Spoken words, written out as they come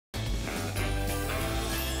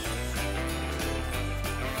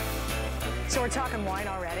So we're talking wine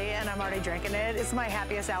already, and I'm already drinking it. It's my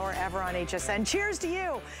happiest hour ever on HSN. Cheers to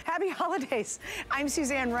you. Happy holidays. I'm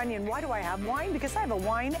Suzanne Runyon. Why do I have wine? Because I have a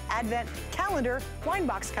wine advent calendar wine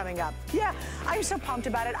box coming up. Yeah, I'm so pumped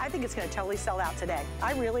about it. I think it's going to totally sell out today.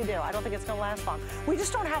 I really do. I don't think it's going to last long. We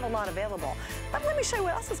just don't have a lot available. But let me show you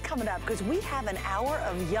what else is coming up, because we have an hour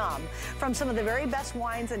of yum from some of the very best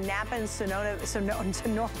wines in Napa and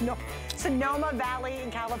Sonoma Valley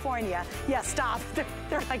in California. Yeah, stop.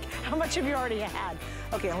 They're like, how much have you already had?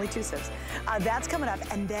 Okay, only 2 sips. That's coming up.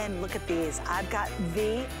 And then look at these. I've got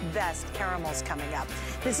the best caramels coming up.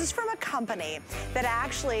 This is from a company that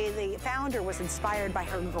actually the founder was inspired by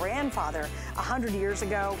her grandfather 100 years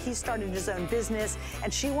ago. He started his own business,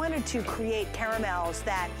 and she wanted to create caramels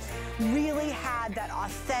that really had that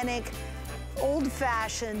authentic,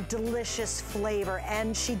 old-fashioned, delicious flavor,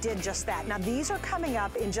 and she did just that. Now, these are coming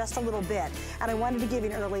up in just a little bit, and I wanted to give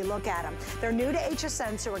you an early look at them. They're new to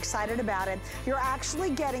HSN, so we're excited about it. You're actually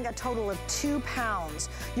getting a total of 2 pounds.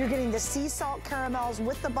 You're getting the sea salt caramels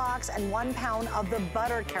with the box and 1 pound of the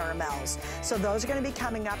butter caramels. So those are going to be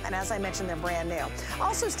coming up, and as I mentioned, they're brand new.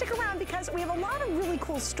 Also, stick around, because we have a lot of really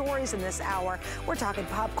cool stories in this hour. We're talking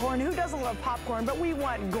popcorn. Who doesn't love popcorn? But we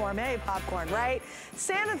want gourmet popcorn, right?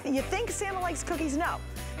 Santa, you think Santa likes cookies? No.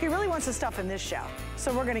 He really wants the stuff in this show,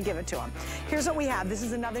 so we're gonna give it to him. Here's what we have. This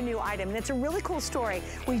is another new item, and it's a really cool story.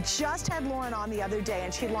 We just had Lauren on the other day,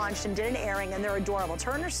 and she launched and did an airing, and they're adorable. It's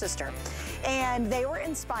her and her sister. And they were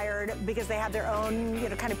inspired because they have their own, you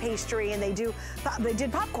know, kind of pastry, and they did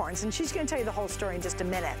popcorns, and she's gonna tell you the whole story in just a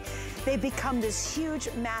minute. They've become this huge,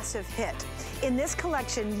 massive hit. In this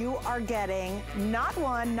collection, you are getting not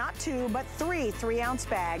 1, not 2, but 3 3-ounce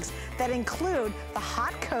bags that include the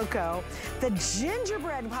hot cocoa, the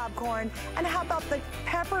gingerbread popcorn, and how about the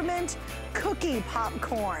peppermint cookie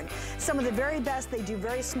popcorn? Some of the very best. They do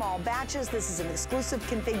very small batches. This is an exclusive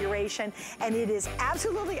configuration, and it is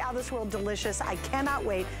absolutely out of this world delicious. I cannot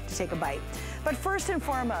wait to take a bite. But first and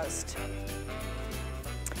foremost,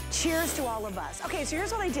 cheers to all of us. Okay, so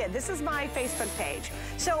here's what I did. This is my Facebook page.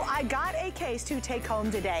 So I got a case to take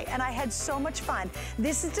home today, and I had so much fun.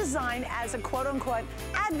 This is designed as a quote-unquote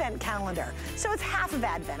advent calendar. So it's half of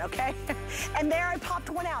Advent, okay? And there I popped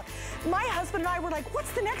one out. My husband and I were like,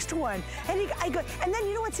 what's the next one? And and then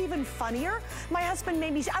you know what's even funnier? My husband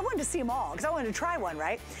made me, I wanted to see them all, because I wanted to try one,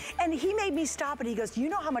 right? And he made me stop, and he goes, you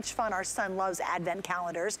know how much fun our son loves advent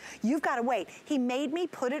calendars. You've got to wait. He made me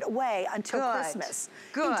put it away until Christmas.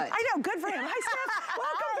 Good. I know, good for him. Hi, Steph.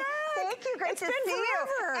 Welcome back. Thank you. Great to see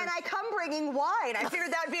you. And I come bringing wine. I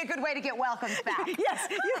figured that would be a good way to get welcomes back. Yes.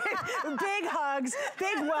 Big hugs,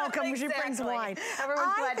 big welcome. Exactly. She brings wine.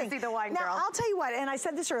 Everyone's glad to see the wine girl. Now, I'll tell you what, and I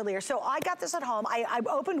said this earlier, so I got this at home. I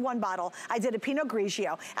opened one bottle. I did a Pinot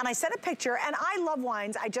Grigio, and I sent a picture, and I love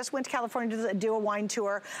wines. I just went to California to do a wine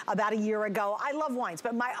tour about a year ago. I love wines,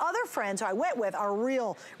 but my other friends who I went with are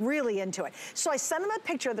really into it. So I sent them a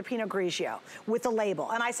picture of the Pinot Grigio with the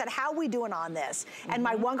label, and I said, how are we doing on this? And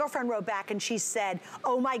my one girlfriend wrote back, and she said,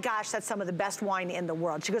 oh my gosh, that's some of the best wine in the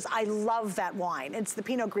world. She goes, I love that wine. It's the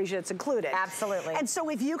Pinot Grigio that's included. Absolutely. And so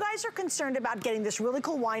if you guys are concerned about getting this really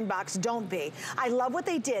cool wine box, don't be. I love what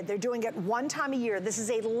they did. They're doing it one time a year. This is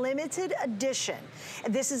a limited edition.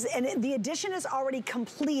 And the edition is already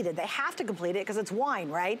completed. They have to complete it because it's wine,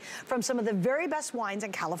 right? From some of the very best wines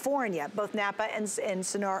in California, both Napa and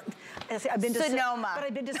Sonora. I've been to Sonoma. But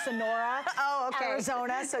I've been to Sonora,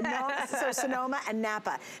 Arizona, so Sonoma and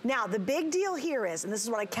Napa. Now, the big deal here is, and this is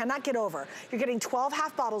what I cannot get over, you're getting 12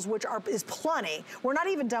 half bottles, which is plenty. We're not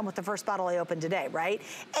even done with the first bottle I opened today, right?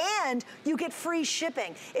 And you get free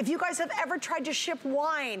shipping. If you guys have ever tried to ship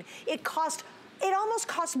wine, it almost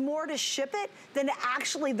costs more to ship it than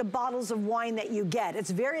actually the bottles of wine that you get. It's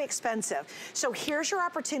very expensive. So here's your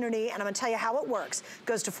opportunity, and I'm gonna tell you how it works. It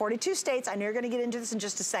goes to 42 states. I know you're gonna get into this in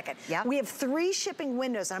just a second. Yep. We have 3 shipping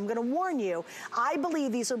windows, and I'm gonna warn you, I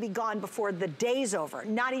believe these will be gone before the day's over.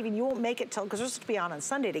 Not even, you won't make it till, because we're supposed to be on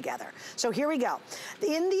Sunday together. So here we go.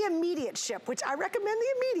 In the immediate ship, which I recommend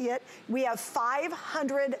the immediate, we have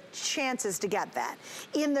 500 chances to get that.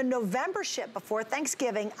 In the November ship before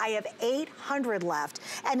Thanksgiving, I have 800 left.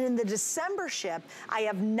 And in the December ship, I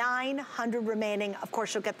have 900 remaining. Of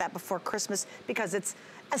course, you'll get that before Christmas because it's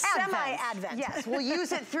a semi-advent. Yes, we'll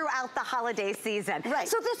use it throughout the holiday season. Right.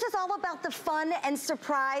 So this is all about the fun and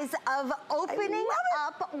surprise of opening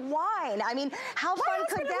up wine. I mean, how fun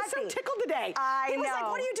could that be? My husband was so tickled today. He was like,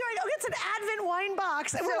 what are you doing? Oh, it's an Advent wine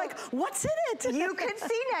box. And we're like, what's in it? You can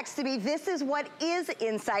see next to me, this is what is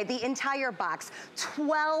inside the entire box.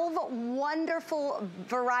 12 wonderful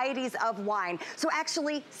varieties of wine. So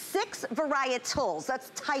actually 6 varietals,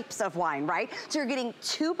 that's types of wine, right? So you're getting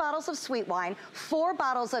 2 bottles of sweet wine, 4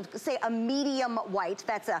 bottles bottles of, say, a medium white.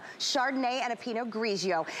 That's a Chardonnay and a Pinot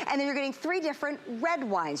Grigio. And then you're getting 3 different red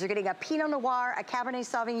wines. You're getting a Pinot Noir, a Cabernet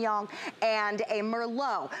Sauvignon, and a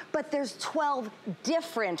Merlot. But there's 12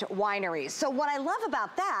 different wineries. So what I love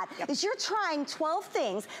about that is you're trying 12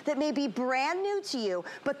 things that may be brand new to you,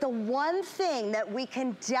 but the one thing that we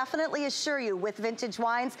can definitely assure you with vintage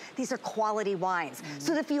wines, these are quality wines.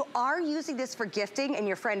 So if you are using this for gifting and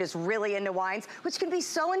your friend is really into wines, which can be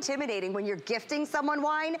so intimidating when you're gifting someone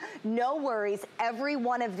wine, no worries. Every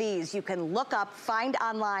one of these you can look up, find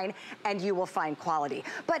online, and you will find quality.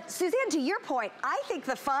 But Suzanne, to your point, I think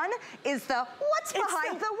the fun is the what's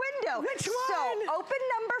behind the window. Which one? So open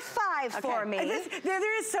number 5 for me.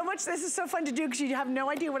 There is so much, this is so fun to do because you have no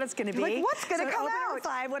idea what it's going to be. Like, what's going to come open out? Number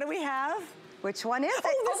 5, what do we have? Which one is it?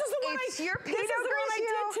 Oh, this is the one it's your Pinot Grigio. This is the one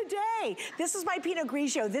I did today. This is my Pinot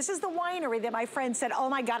Grigio. This is the winery that my friend said, oh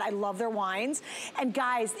my God, I love their wines. And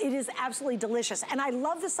guys, it is absolutely delicious. And I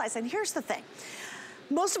love the size. And here's the thing.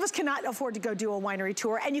 Most of us cannot afford to go do a winery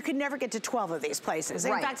tour, and you can never get to 12 of these places.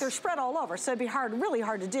 In fact, they're spread all over, so it'd be hard, really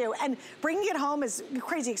hard to do. And bringing it home is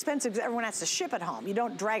crazy expensive because everyone has to ship it home. You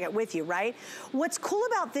don't drag it with you, right? What's cool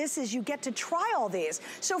about this is you get to try all these.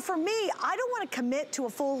 So for me, I don't want to commit to a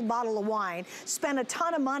full bottle of wine, spend a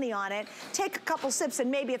ton of money on it, take a couple sips,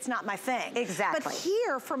 and maybe it's not my thing. Exactly. But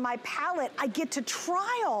here, for my palate, I get to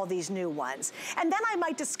try all these new ones. And then I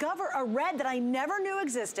might discover a red that I never knew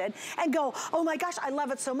existed and go, oh my gosh, I love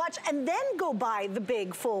it so much, and then go buy the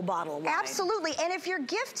big full bottle of wine. Absolutely, and if you're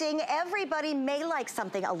gifting, everybody may like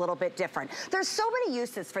something a little bit different. There's so many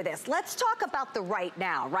uses for this. Let's talk about the right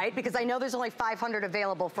now, right? Because I know there's only 500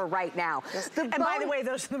 available for right now. Yes. And by the way,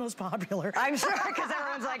 those are the most popular. I'm sure, because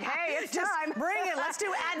everyone's like, hey, it's just time. Bring it, let's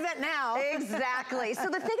do Advent now. Exactly. So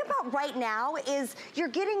the thing about right now is you're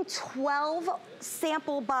getting 12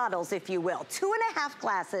 sample bottles, if you will, 2.5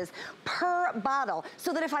 glasses per bottle,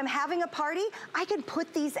 so that if I'm having a party, I can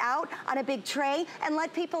put these out on a big tray and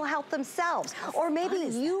let people help themselves. Or maybe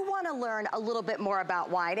you want to learn a little bit more about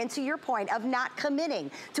wine, and to your point of not committing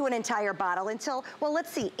to an entire bottle until, well, let's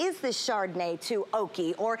see, is this Chardonnay too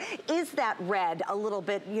oaky, or is that red a little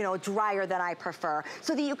bit, you know, drier than I prefer,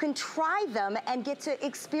 so that you can try them and get to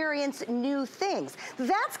experience new things.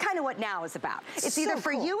 That's kind of what now is about. It's either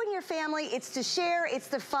for you and your family, it's to share, it's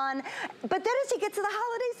the fun, but then as you get to the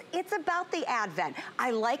holidays, it's about the Advent.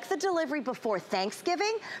 I like the delivery before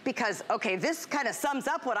Thanksgiving because, okay, this kind of sums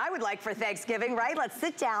up what I would like for Thanksgiving, right? Let's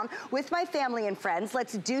sit down with my family and friends,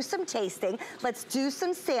 let's do some tasting, let's do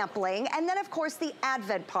some sampling, and then of course the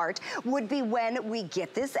Advent part would be when we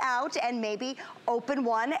get this out and maybe open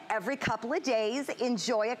one every couple of days,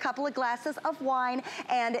 enjoy a couple of glasses of wine,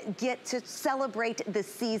 and get to celebrate the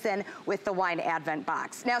season with the Wine Advent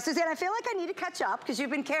box. Now, Suzanne, I feel like I need to catch up because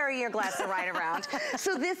you've been carrying your glass of wine around.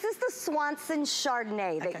 So this is the Swanson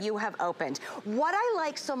Chardonnay that you have opened. What I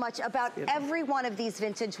like so much about every one of these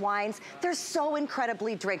vintage wines, they're so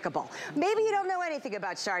incredibly drinkable. Maybe you don't know anything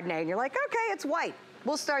about Chardonnay and you're like, okay, it's white.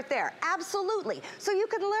 We'll start there. Absolutely. So you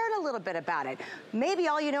can learn a little bit about it. Maybe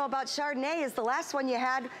all you know about Chardonnay is the last one you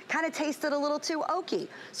had kind of tasted a little too oaky.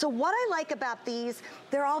 So what I like about these,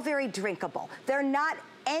 they're all very drinkable. They're not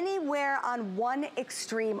anywhere on one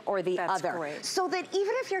extreme or the other. Great. So that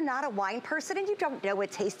even if you're not a wine person and you don't know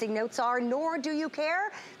what tasting notes are, nor do you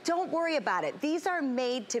care, don't worry about it. These are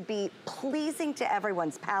made to be pleasing to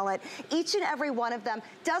everyone's palate. Each and every one of them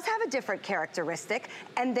does have a different characteristic,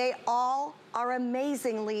 and they all are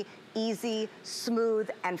amazingly easy, smooth,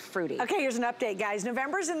 and fruity. Okay, here's an update, guys.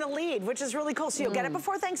 November's in the lead, which is really cool. So you'll get it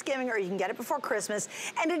before Thanksgiving or you can get it before Christmas.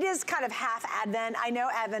 And it is kind of half Advent. I know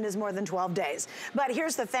Advent is more than 12 days. But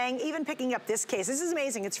here's the thing, even picking up this case, this is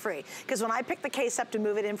amazing, it's free. Because when I picked the case up to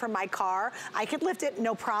move it in from my car, I could lift it,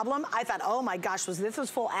 no problem. I thought, oh my gosh, this was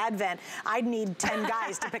full Advent. I'd need 10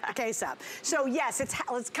 guys to pick the case up. So yes, it's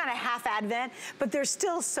kind of half Advent, but there's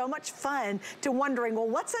still so much fun to wondering, well,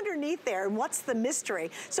 what's underneath there and what's the mystery?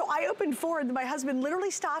 So I opened 4 and my husband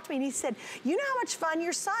literally stopped me and he said, you know how much fun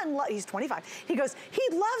your son, he's 25, he goes, he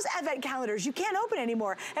loves Advent calendars, you can't open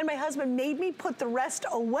anymore. And my husband made me put the rest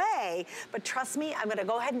away, but trust me, I'm gonna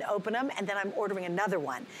go ahead and open them and then I'm ordering another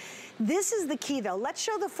one. This is the key though. Let's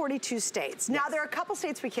show the 42 states. Now there are a couple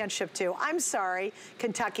states we can't ship to. I'm sorry,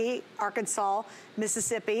 Kentucky, Arkansas,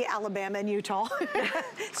 Mississippi, Alabama, and Utah.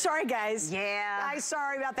 Sorry guys. Yeah. I'm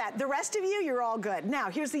sorry about that. The rest of you, you're all good. Now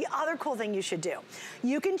here's the other cool thing you should do.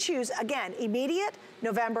 You can choose, again, immediate,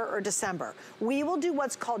 November, or December. We will do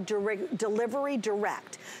what's called delivery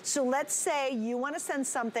direct. So let's say you want to send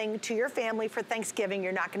something to your family for Thanksgiving,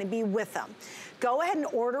 you're not going to be with them. Go ahead and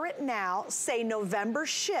order it now, say November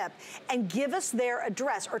ship, and give us their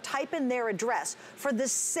address or type in their address for the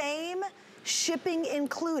same shipping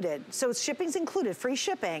included, so shipping's included, free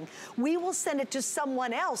shipping, we will send it to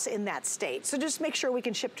someone else in that state. So just make sure we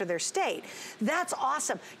can ship to their state. That's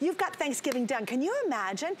awesome. You've got Thanksgiving done. Can you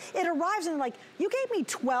imagine? It arrives and like, you gave me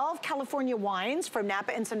 12 California wines from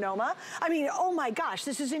Napa and Sonoma. I mean, oh my gosh,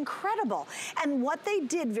 this is incredible. And what they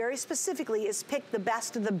did very specifically is pick the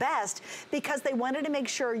best of the best because they wanted to make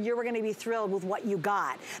sure you were gonna be thrilled with what you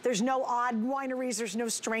got. There's no odd wineries, there's no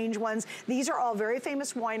strange ones. These are all very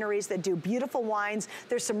famous wineries that do beautiful wines.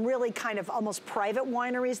 There's some really kind of almost private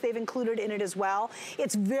wineries they've included in it as well.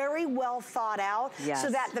 It's very well thought out so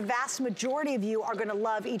that the vast majority of you are gonna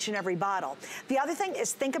love each and every bottle. The other thing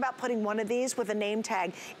is think about putting one of these with a name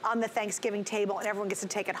tag on the Thanksgiving table and everyone gets to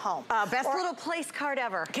take it home. Best little place card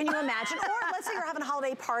ever. Can you imagine? Or let's say you're having a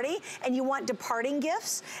holiday party and you want departing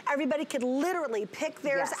gifts. Everybody could literally pick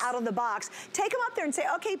theirs out of the box, take them up there and say,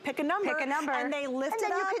 okay, pick a number. Pick a number. And they lift it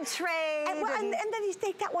up. And then you can trade. And then you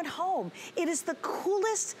take that one home. It is the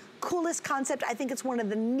coolest concept. I think it's one of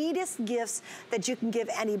the neatest gifts that you can give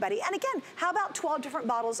anybody. And again, how about 12 different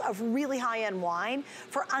bottles of really high-end wine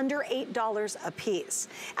for under $8 a piece?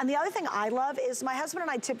 And the other thing I love is my husband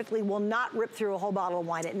and I typically will not rip through a whole bottle of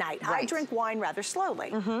wine at night. I drink wine rather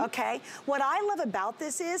slowly, okay? What I love about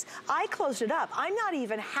this is I closed it up. I'm not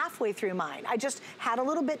even halfway through mine. I just had a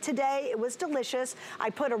little bit today. It was delicious.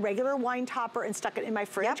 I put a regular wine topper and stuck it in my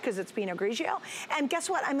fridge because it's Pinot Grigio. And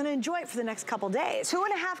guess what? I'm gonna enjoy it for the next couple days.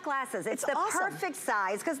 2.5 glasses. It's the perfect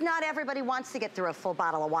size because not everybody wants to get through a full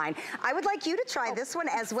bottle of wine. I would like you to try this one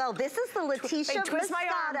as well. This is the Letitia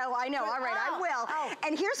Moscato. I know. All right, I will.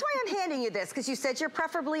 And here's why I'm handing you this because you said you're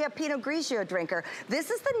preferably a Pinot Grigio drinker. This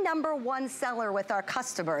is the #1 seller with our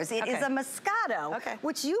customers. It is a Moscato,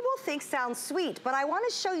 which you will think sounds sweet, but I want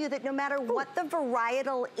to show you that no matter what the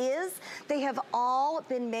varietal is, they have all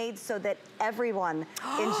been made so that everyone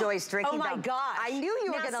enjoys drinking them. Oh my gosh. I knew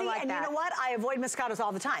you were going to like that. And you know what? I avoid Moscatos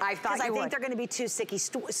all the time. I thought I think they're going to be too sticky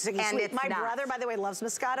sweet. My brother, by the way, loves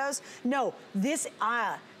Moscatos. No, this,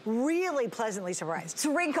 really pleasantly surprised.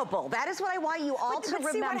 Drinkable. That is what I want you all to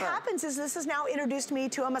remember. See, what happens is this has now introduced me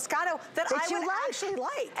to a Moscato that I would actually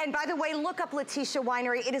like. And by the way, look up Letitia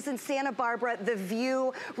Winery. It is in Santa Barbara, the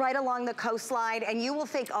view right along the coastline, and you will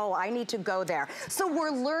think, oh, I need to go there. So we're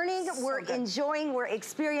learning, we're enjoying, we're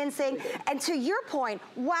experiencing, and to your point,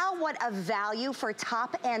 wow, what a value for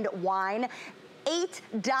top-end wine.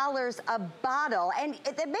 $8 a bottle. And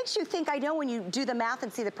it makes you think, I know when you do the math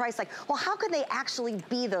and see the price, like, well, how could they actually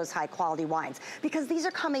be those high quality wines? Because these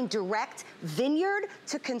are coming direct vineyard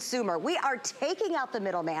to consumer. We are taking out the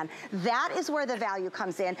middleman. That is where the value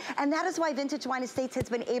comes in. And that is why Vintage Wine Estates has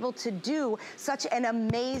been able to do such an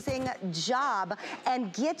amazing job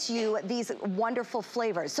and get you these wonderful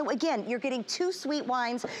flavors. So again, you're getting 2 sweet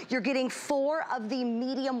wines, you're getting 4 of the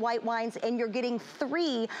medium white wines, and you're getting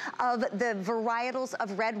 3 of the varietals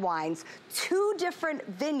of red wines, 2 different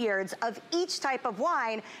vineyards of each type of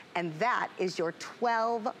wine, and that is your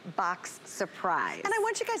 12-box surprise. And I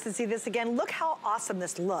want you guys to see this again. Look how awesome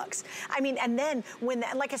this looks. I mean, and then when,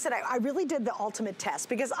 like I said, I really did the ultimate test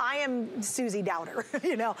because I am Susie Doubter,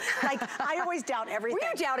 you know? Like, I always doubt everything.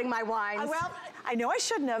 Were you doubting my wines? Well, I know I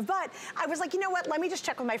shouldn't have, but I was like, you know what? Let me just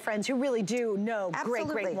check with my friends who really do know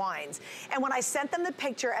great wines. And when I sent them the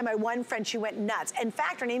picture, and my one friend, she went nuts. In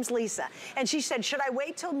fact, her name's Lisa. And she said, should I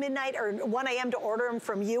wait till midnight or 1 a.m. to order them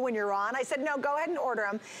from you when you're on? I said, no, go ahead and order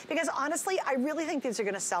them. Because honestly, I really think these are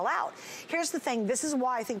gonna sell out. Here's the thing, this is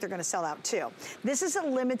why I think they're gonna sell out too. This is a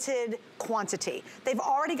limited quantity. They've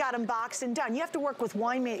already got them boxed and done. You have to work with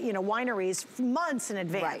wineries months in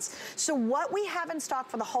advance. So what we have in stock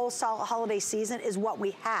for the whole holiday season is what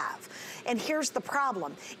we have. And here's the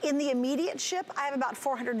problem. In the immediate ship, I have about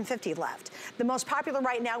 450 left. The most popular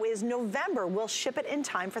right now is November. We'll ship it in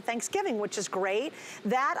time for Thanksgiving, which is great.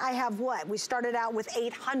 That I have what? We started out with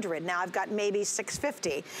 800. Now I've got maybe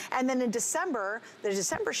 650. And then in December, the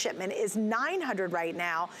December shipment is 900 right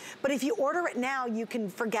now. But if you order it now, you can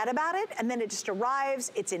forget about it, and then it just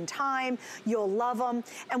arrives, it's in time, you'll love them.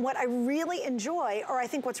 And what I really enjoy, or I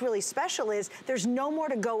think what's really special is there's no more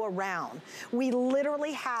to go around. We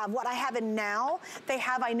literally have, what I have in now, they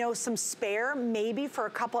have, I know, some spare, maybe for a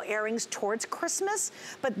couple airings towards Christmas.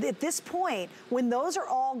 But at this point, when those are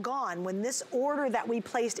all gone, when this order that we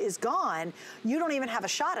placed is gone, you don't even have a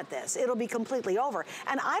shot at this. It'll be completely over.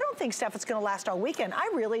 And I don't think, Steph, it's gonna last all weekend. I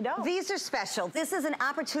really don't. These are special. This is an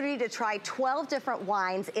opportunity to try 12 different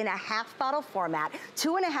wines in a half bottle format,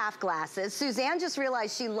 2.5 glasses. Suzanne just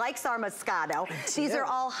realized she likes our Moscato. These are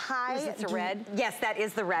all high. Is it the red? Yes, that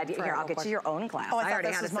is the red. Here, I'll get you your own glass. Oh, I already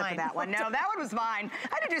this had was a sip mine. of that one. No, that one was mine.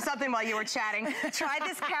 I had to do something while you were chatting. Try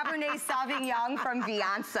this Cabernet Sauvignon from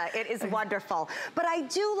Vianza. It is wonderful. But I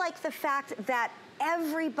do like the fact that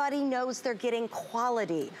everybody knows they're getting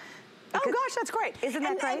quality. Oh gosh, that's great. Isn't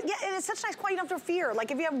that great? Yeah, and it's such nice quality, you don't have to fear.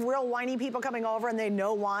 Like if you have real whiny people coming over and they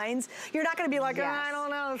know wines, you're not gonna be like, oh, I don't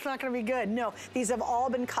know, it's not gonna be good. No, these have all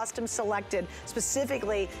been custom selected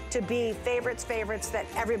specifically to be favorites that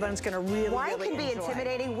everyone's gonna really, Wine really can be enjoy.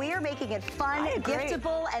 Intimidating. We are making it fun,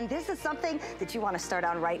 giftable, and this is something that you wanna start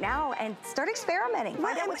on right now and start experimenting.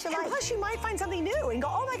 Find out what you like. Plus you might find something new and go,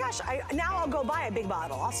 oh my gosh, now I'll go buy a big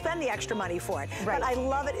bottle. I'll spend the extra money for it. Right. But I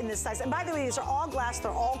love it in this size. And by the way, these are all glass,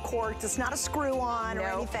 they're all corked. It's not a screw on or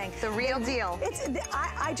anything. The real deal.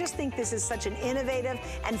 I just think this is such an innovative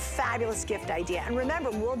and fabulous gift idea. And remember,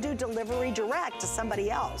 we'll do delivery direct to somebody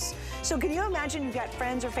else. So can you imagine you've got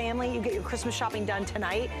friends or family, you get your Christmas shopping done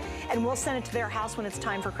tonight, and we'll send it to their house when it's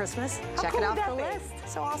time for Christmas? Check it off the list.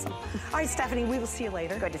 So awesome. All right, Stephanie, we will see you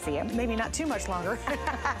later. Good to see you. Maybe not too much longer.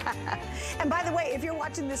 And by the way, if you're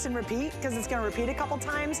watching this in repeat, because it's going to repeat a couple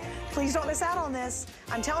times, please don't miss out on this.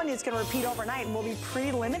 I'm telling you, it's going to repeat overnight, and we'll be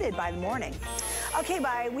pre-limited by the morning. Okay,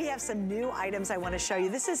 we have some new items I want to show you.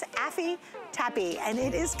 This is Affy Tappy, and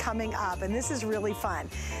it is coming up, and this is really fun.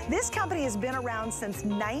 This company has been around since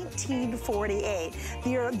 1948.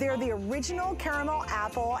 They're the original caramel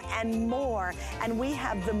apple and more, and we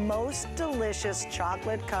have the most delicious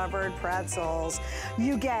chocolate-covered pretzels.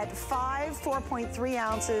 You get 4.3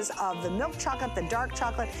 ounces of the milk chocolate, the dark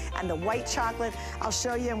chocolate, and the white chocolate. I'll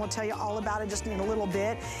show you, and we'll tell you all about it just in a little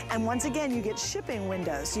bit. And once again, you get shipping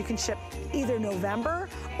windows. You can ship either November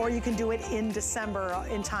or you can do it in December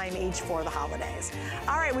in time each for the holidays.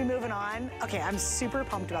 All right, we're moving on. Okay, I'm super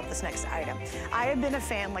pumped about this next item. I have been a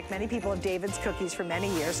fan, like many people, of David's Cookies for many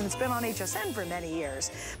years, and it's been on HSN for many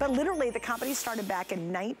years. But literally, the company started back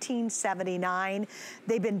in 1979.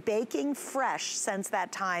 They've been baking fresh since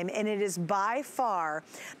that time, and it is by far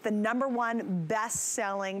the #1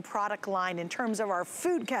 best-selling product line in terms of our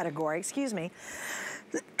food category, excuse me.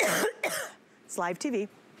 It's live TV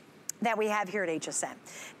that we have here at HSN.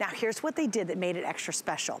 Now, here's what they did that made it extra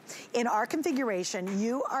special. In our configuration,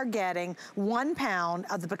 you are getting 1 pound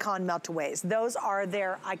of the pecan meltaways. Those are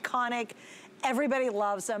their iconic, everybody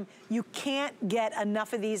loves them. You can't get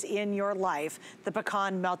enough of these in your life, the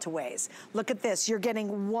pecan meltaways. Look at this, you're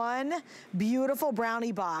getting 1 beautiful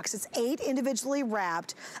brownie box. It's 8 individually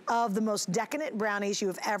wrapped of the most decadent brownies you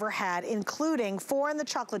have ever had, including 4 in the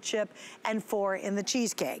chocolate chip and 4 in the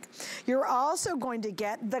cheesecake. You're also going to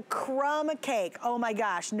get the crumb cake. Oh my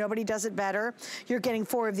gosh, nobody does it better. You're getting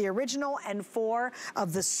 4 of the original and 4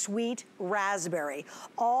 of the sweet raspberry.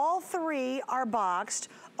 All 3 are boxed.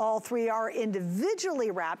 All 3 are individually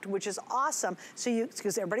wrapped, which is awesome. So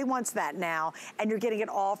because everybody wants that now, and you're getting it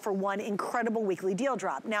all for 1 incredible weekly deal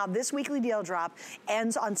drop. Now, this weekly deal drop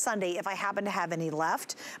ends on Sunday if I happen to have any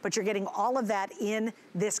left, but you're getting all of that in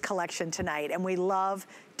this collection tonight. And we love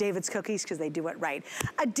David's Cookies because they do it right.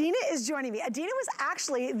 Adina is joining me. Adina was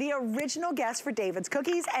actually the original guest for David's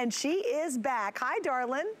Cookies, and she is back. Hi,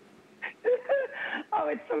 darling. Oh,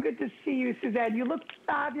 it's so good to see you, Suzanne. You look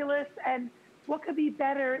fabulous, and what could be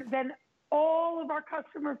better than all of our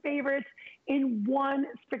customer favorites in one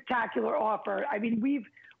spectacular offer? I mean, we've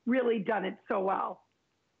really done it so well.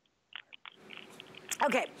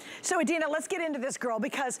 Okay, so Adina, let's get into this, girl,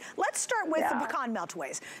 because let's start with the pecan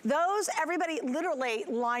meltaways. Those, everybody literally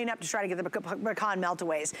line up to try to get the pecan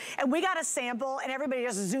meltaways. And we got a sample, and everybody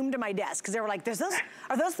just zoomed to my desk, because they were like,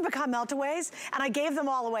 are those the pecan meltaways? And I gave them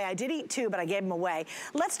all away. I did eat 2, but I gave them away.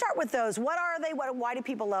 Let's start with those. What are they? Why do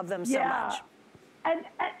people love them so much?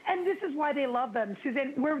 And this is why they love them,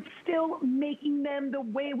 Suzanne. We're still making them the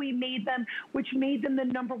way we made them, which made them the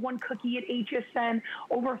 #1 cookie at HSN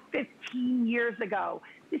over 15 years ago.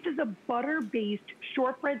 This is a butter-based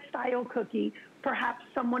shortbread-style cookie. Perhaps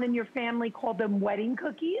someone in your family called them wedding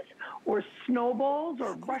cookies or snowballs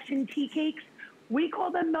or Russian tea cakes. We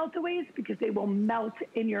call them meltaways because they will melt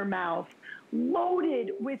in your mouth.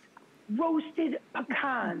 Loaded with roasted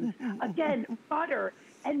pecans. Again, butter.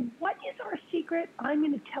 And what is our secret? I'm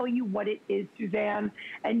going to tell you what it is, Suzanne.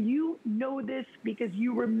 And you know this because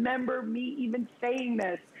you remember me even saying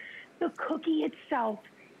this. The cookie itself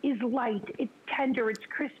is light, it's tender, it's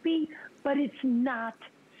crispy, but it's not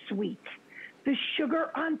sweet. The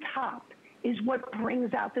sugar on top is what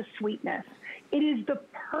brings out the sweetness. It is the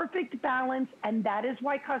perfect balance, and that is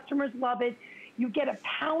why customers love it. You get a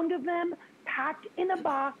pound of them packed in a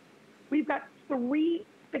box. We've got 3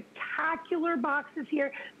 spectacular boxes here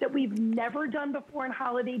that we've never done before in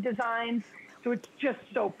holiday designs. So it's just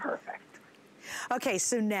so perfect. Okay,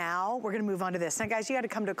 so now we're gonna move on to this. Now guys, you gotta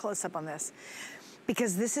come to a close-up on this,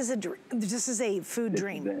 because this is a food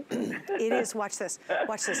dream. It is, watch this,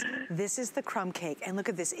 watch this. This is the crumb cake, and look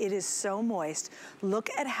at this, it is so moist. Look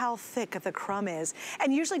at how thick the crumb is.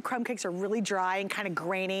 And usually crumb cakes are really dry and kind of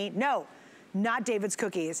grainy. No, not David's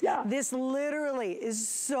cookies. Yeah. This literally is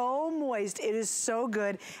so moist. It is so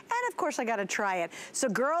good. And of course I gotta try it. So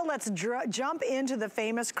girl, let's jump into the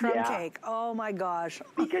famous crumb cake. Oh my gosh.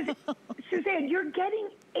 Because Suzanne, you're getting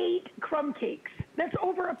 8 crumb cakes. That's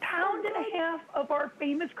over a pound and a half of our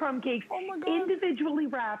famous crumb cakes, individually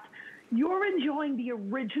wrapped. You're enjoying the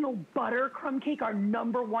original butter crumb cake, our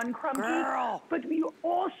 #1 crumb cake. But you're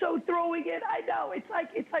also throwing in, I know, it's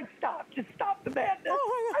like stop, just stop the madness.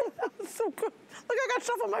 Oh my God, that's so good. Look, I got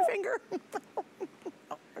stuff on my finger.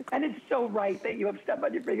 And it's so right that you have stuff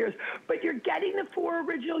on your fingers. But you're getting the 4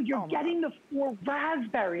 original, you're getting the 4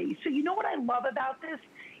 raspberry. So you know what I love about this?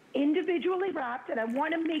 Individually wrapped, and I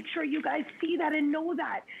want to make sure you guys see that and know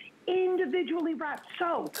that. Individually wrapped.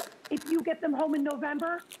 So if you get them home in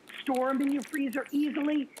November, store them in your freezer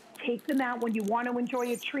easily, take them out when you want to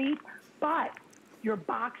enjoy a treat. But your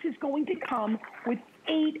box is going to come with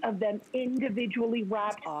 8 of them individually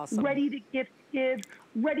wrapped, ready to give,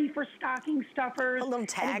 ready for stocking stuffers. Put little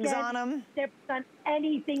tags on them. They've done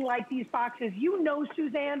anything like these boxes. You know,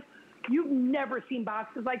 Suzanne, you've never seen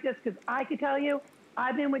boxes like this, because I can tell you,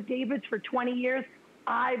 I've been with David's for 20 years.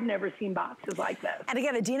 I've never seen boxes like this. And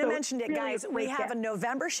again, Adina mentioned it, guys. We have a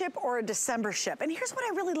November ship or a December ship. And here's what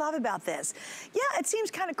I really love about this. Yeah, it seems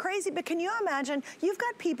kind of crazy, but can you imagine, you've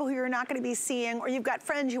got people who you're not going to be seeing, or you've got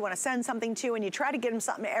friends you want to send something to, and you try to get them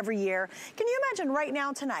something every year. Can you imagine right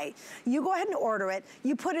now, tonight, you go ahead and order it,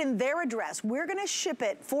 you put in their address, we're going to ship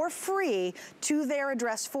it for free to their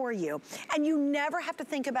address for you, and you never have to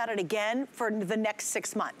think about it again for the next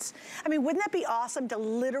 6 months. I mean, wouldn't that be awesome to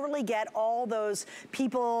literally get all those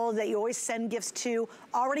people that you always send gifts to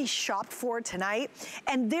already shopped for tonight?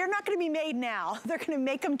 And they're not going to be made now. They're going to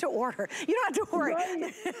make them to order. You don't have to worry.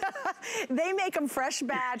 Right. They make them fresh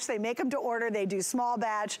batch. They make them to order. They do small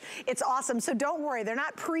batch. It's awesome. So don't worry. They're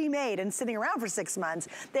not pre-made and sitting around for 6 months.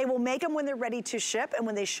 They will make them when they're ready to ship and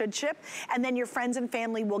when they should ship. And then your friends and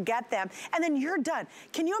family will get them. And then you're done.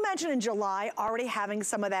 Can you imagine in July already having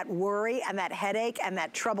some of that worry and that headache and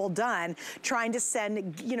that trouble done trying to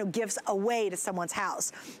send, you know, gifts away to someone's house?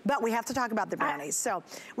 But we have to talk about the brownies. So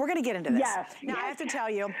we're going to get into this. Now, I have to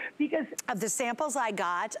tell you, because of the samples I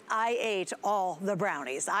got, I ate all the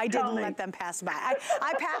brownies. I didn't let them pass by.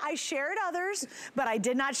 I shared others, but I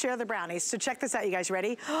did not share the brownies. So check this out, you guys.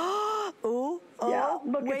 Ready? Ooh,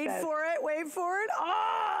 wait for it, wait for it.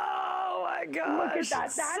 Oh my gosh. Look at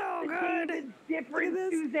that. That's so the good. David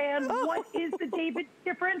difference, Suzanne. What is the David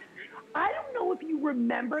difference? I don't know if you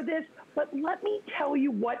remember this, but let me tell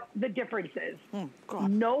you what the difference is.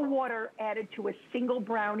 No water added to a single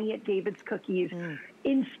brownie at David's Cookies.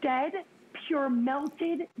 Instead, pure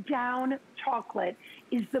melted down chocolate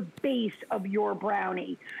is the base of your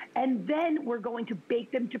brownie. And then we're going to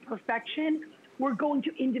bake them to perfection. We're going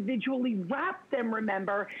to individually wrap them,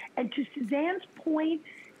 remember. And to Suzanne's point,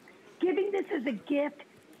 giving this as a gift,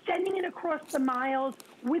 sending it across the miles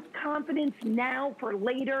with confidence now for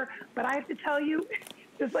later. But I have to tell you,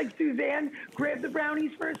 just like Suzanne, grab the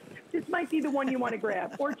brownies first. This might be the one you want to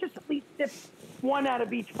grab, or just at least dip one out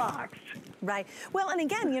of each box. Right. Well, and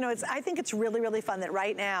again, you know, I think it's really, really fun that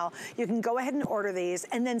right now you can go ahead and order these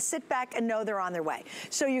and then sit back and know they're on their way.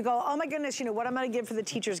 So you go, oh my goodness, you know, what am I going to give for the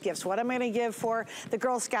teachers' gifts? What am I going to give for the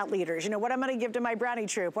Girl Scout leaders? You know, what am I going to give to my brownie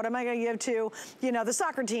troop? What am I going to give to, you know, the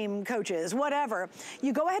soccer team coaches? Whatever.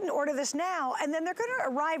 You go ahead and order this now, and then they're going to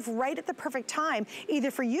arrive right at the perfect time, either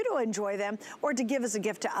for you to enjoy them or to give as a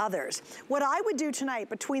gift to others. What I would do tonight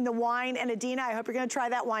between the wine and Adina, I hope you're going to try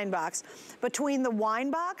that wine box, between the wine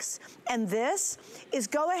box and this is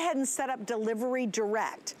go ahead and set up delivery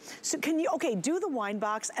direct. So can you, okay, do the wine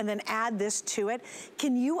box and then add this to it.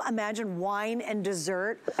 Can you imagine wine and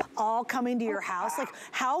dessert all coming to your house? Like,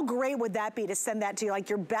 how great would that be to send that to like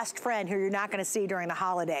your best friend who you're not going to see during the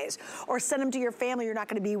holidays, or send them to your family you're not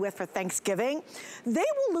going to be with for Thanksgiving? They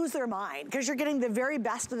will lose their mind because you're getting the very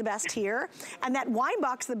best of the best here, and that wine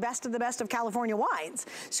box, the best of California wines.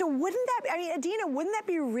 So wouldn't that, I mean, Adina, wouldn't that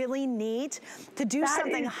be really neat to do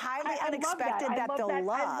something highly unexpected that they'll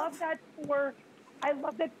love? I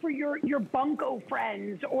love that for your bunco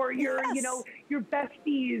friends, or your, you know, your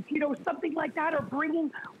besties, you know, something like that, or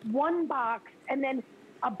bringing one box and then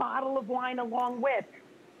a bottle of wine along with.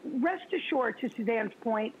 Rest assured, to Suzanne's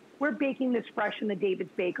point, we're baking this fresh in the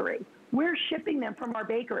David's Bakery. We're shipping them from our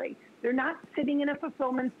bakery. They're not sitting in a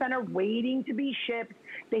fulfillment center waiting to be shipped.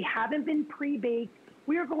 They haven't been pre-baked.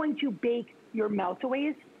 We are going to bake your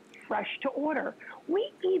meltaways fresh to order.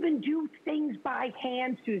 We even do things by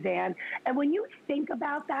hand, Suzanne. And when you think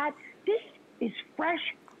about that, this is fresh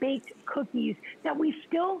baked cookies that we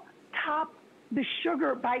still top the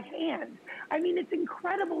sugar by hand. I mean, it's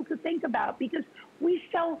incredible to think about because we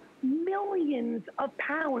sell millions of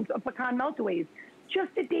pounds of pecan meltaways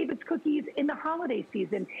just at David's Cookies in the holiday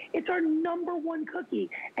season. It's our #1 cookie,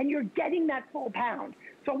 and you're getting that full pound.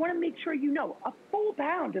 So I want to make sure you know, a full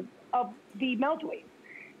pound of the meltaways,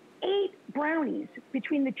 8 brownies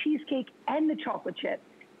between the cheesecake and the chocolate chip,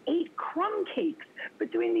 8 crumb cakes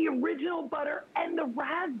between the original butter and the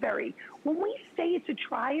raspberry. When we say it's a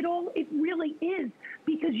try-it-all, it really is,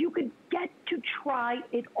 because you could get to try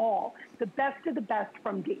it all. The best of the best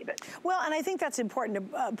from David. Well, and I think that's important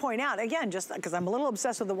to point out, again, just because I'm a little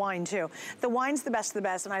obsessed with the wine too. The wine's the best of the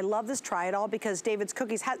best, and I love this try-it-all because David's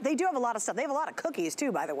Cookies, they do have a lot of stuff. They have a lot of cookies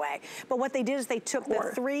too, by the way. But what they did is they took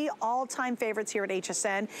the 3 all-time favorites here at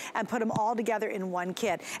HSN and put them all together in one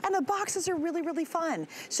kit. And the boxes are really, really fun.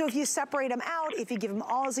 So if you separate them out, if you give them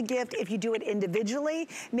all as a gift, if you do it individually,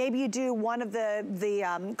 maybe you do one of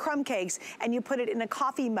the crumb cakes and you put it in a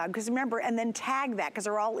coffee mug, because remember, and then tag that, because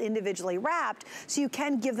they're all individually wrapped, so you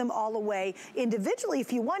can give them all away individually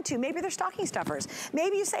if you want to. Maybe they're stocking stuffers.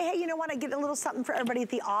 Maybe you say, hey, you know what, I get a little something for everybody at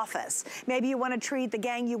the office. Maybe you want to treat the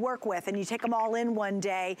gang you work with, and you take them all in one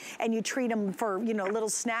day and you treat them for, you know, little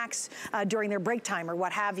snacks during their break time or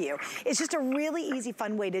what have you. It's just a really easy,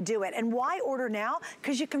 fun way to do it. And why order now?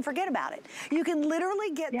 Because you can forget about it. You can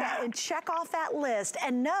literally get that and check off that list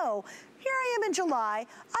and know, here I am in July.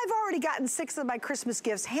 I've already gotten 6 of my Christmas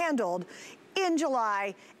gifts handled in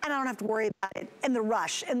July, and I don't have to worry about it in the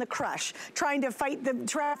rush, in the crush, trying to fight the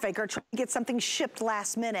traffic or trying to get something shipped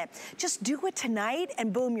last minute. Just do it tonight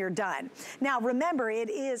and boom, you're done. Now remember, it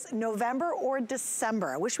is November or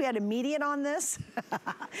December. I wish we had immediate on this.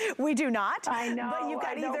 We do not. I know, but you've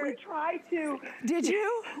got either. We tried to. Did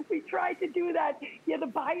you? We tried to do that. Yeah, the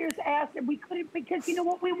buyers asked and we couldn't, because you know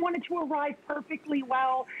what, we wanted to arrive perfectly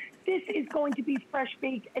well. This is going to be fresh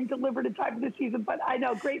baked and delivered in time for the season, but I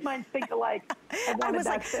know, great minds think alike. I was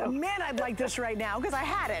like, too. Man, I'd like this right now, because I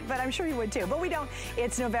had it, but I'm sure you would too. But we don't.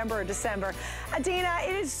 It's November or December. Adina,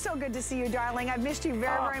 it is so good to see you, darling. I've missed you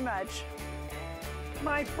very, very much.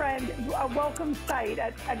 My friend, a welcome sight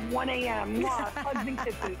at 1 a.m. Hugs and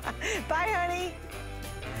kisses. Bye, honey.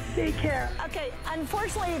 Take care. Okay,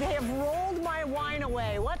 unfortunately, they have rolled my wine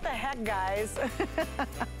away. What the heck, guys?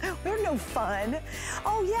 They're no fun.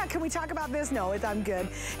 Oh, yeah, can we talk about this? No, I'm good.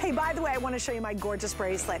 Hey, by the way, I want to show you my gorgeous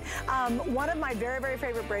bracelet. One of my very, very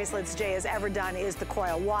favorite bracelets Jay has ever done is the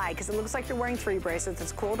coil. Why? Because it looks like you're wearing 3 bracelets.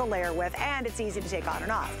 It's cool to layer with, and it's easy to take on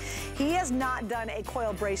and off. He has not done a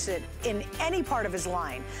coil bracelet in any part of his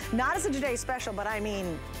line. Not as a Today Special, but I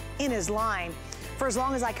mean in his line. For as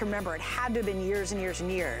long as I can remember, it had to have been years and years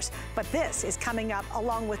and years. But this is coming up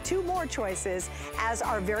along with 2 more choices as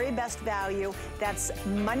our very best value. That's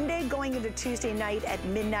Monday going into Tuesday night at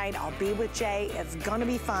midnight. I'll be with Jay. It's gonna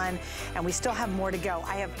be fun. And we still have more to go.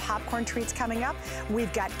 I have popcorn treats coming up.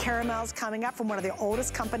 We've got caramels coming up from one of the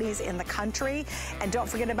oldest companies in the country. And don't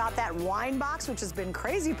forget about that wine box, which has been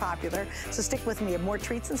crazy popular. So stick with me. I have more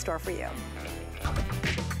treats in store for you.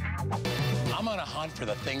 I'm on a hunt for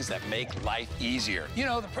the things that make life easier. You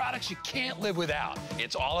know, the products you can't live without.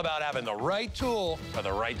 It's all about having the right tool for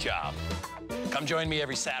the right job. Come join me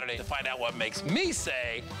every Saturday to find out what makes me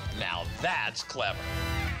say, now that's clever.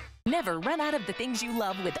 Never run out of the things you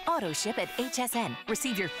love with AutoShip at HSN.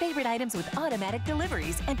 Receive your favorite items with automatic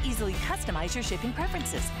deliveries and easily customize your shipping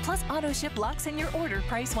preferences. Plus, AutoShip locks in your order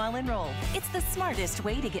price while enrolled. It's the smartest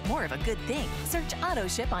way to get more of a good thing. Search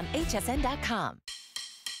AutoShip on hsn.com.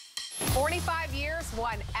 45 years,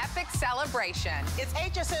 one epic celebration. It's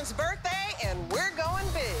HSN's birthday, and we're going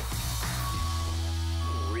big.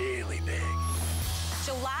 Really big.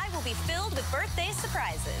 July will be filled with birthday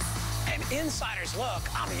surprises. An insider's look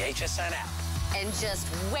on the HSN app. And just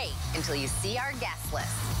wait until you see our guest list.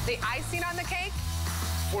 The icing on the cake?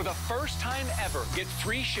 For the first time ever, get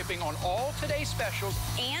free shipping on all today's specials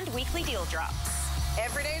and weekly deal drops.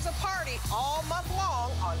 Every day's a party all month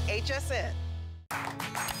long on HSN.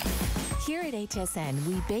 Here at HSN,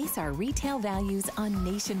 we base our retail values on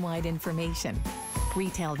nationwide information.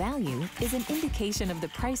 Retail value is an indication of the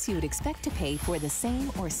price you would expect to pay for the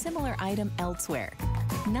same or similar item elsewhere,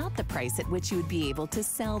 not the price at which you would be able to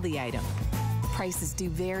sell the item. Prices do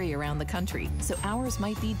vary around the country, so ours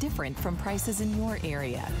might be different from prices in your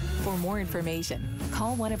area. For more information,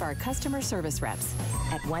 call one of our customer service reps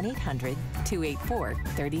at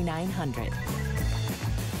 1-800-284-3900.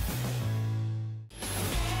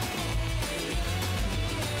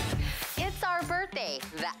 birthday.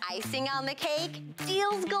 The icing on the cake,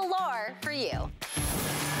 deals galore for you.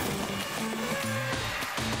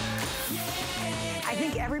 I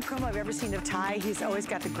think every promo I've ever seen of Ty, he's always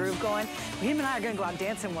got the groove going. Him and I are gonna go out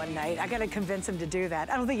dancing one night. I gotta convince him to do that.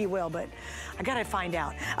 I don't think he will, but I gotta find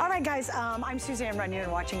out. All right, guys, I'm Suzanne Runyon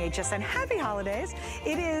and watching HSN. Happy holidays.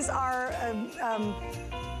 It is our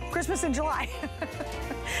Christmas in July.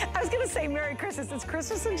 I was gonna say Merry Christmas. It's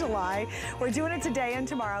Christmas in July. We're doing it today and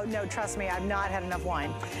tomorrow. No, trust me, I've not had enough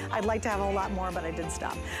wine. I'd like to have a whole lot more, but I did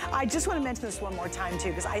stop. I just want to mention this one more time too,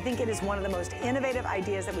 because I think it is one of the most innovative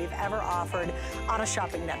ideas that we've ever offered on a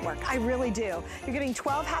shopping network. I really do. You're getting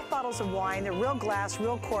 12 half bottles of wine. They're real glass,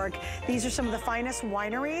 real cork. These are some of the finest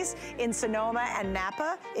wineries in Sonoma and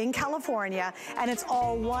Napa in California, and it's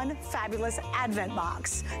all one fabulous Advent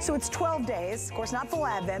box. So it's 12 days, of course not full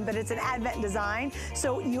Advent, but it's an Advent design.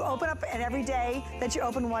 So you open up, and every day that you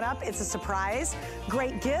open one up, it's a surprise.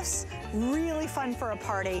 Great gifts, really fun for a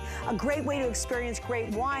party. A great way to experience great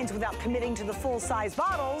wines without committing to the full-size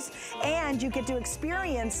bottles, and you get to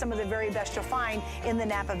experience some of the very best you'll find in the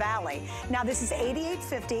Napa Valley. Now this is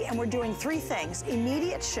 $88.50, and we're doing three things.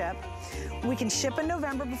 Immediate ship. We can ship in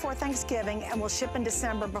November before Thanksgiving, and we'll ship in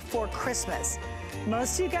December before Christmas.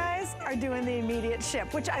 Most of you guys are doing the immediate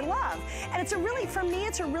ship, which I love. And it's a really, for me,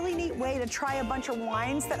 it's a really neat way to try a bunch of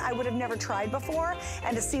wines that I would have never tried before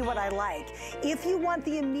and to see what I like. If you want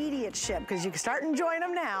the immediate ship, because you can start enjoying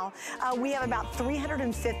them now, we have about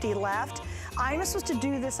 350 left. I'm supposed to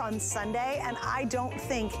do this on Sunday, and I don't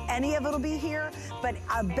think any of it will be here, but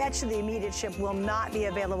I bet you the immediate ship will not be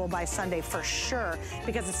available by Sunday for sure,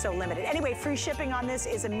 because it's so limited. Anyway, free shipping on this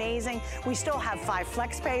is amazing. We still have 5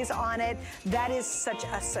 flex pays on it. That is such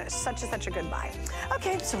a good buy.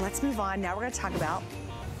 Okay, so let's move on. Now we're gonna talk about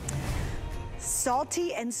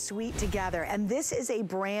salty and sweet together, and this is a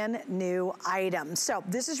brand new item. So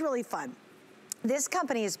this is really fun. This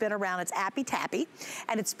company has been around, it's Appy Tappy,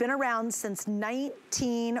 and it's been around since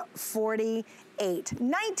 1948.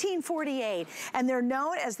 1948, and they're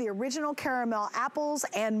known as the original caramel apples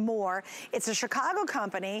and more. It's a Chicago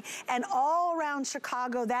company, and all around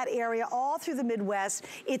Chicago, that area, all through the Midwest,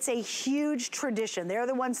 it's a huge tradition. They're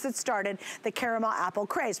the ones that started the caramel apple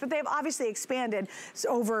craze, but they've obviously expanded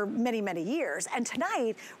over many, many years. And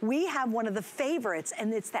tonight, we have one of the favorites,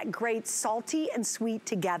 and it's that great salty and sweet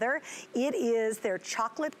together. It is their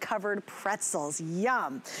chocolate-covered pretzels.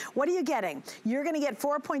 Yum. What are you getting? You're gonna get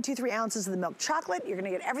 4.23 ounces of the milk chocolate. You're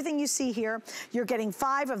gonna get everything you see here. You're getting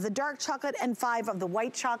 5 of the dark chocolate and 5 of the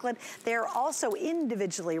white chocolate. They're also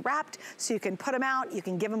individually wrapped, so you can put them out, you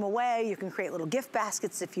can give them away, you can create little gift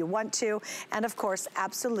baskets if you want to, and of course,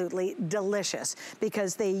 absolutely delicious,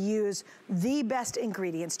 because they use the best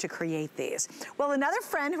ingredients to create these. Well, another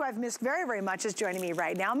friend who I've missed very, very much is joining me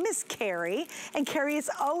right now, Miss Carrie. And Carrie,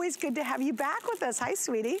 it's always good to have you back with us. Hi,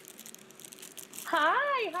 sweetie.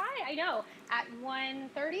 Hi, I know. At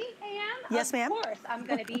 1:30 a.m.? Yes, ma'am. Of course, I'm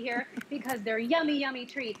going to be here because they're yummy, yummy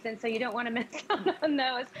treats, and so you don't want to miss out on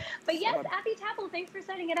those. But yes, Appy Tapple, thanks for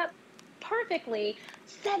setting it up perfectly.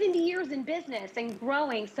 70 years in business and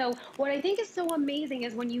growing. So what I think is so amazing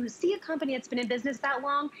is when you see a company that's been in business that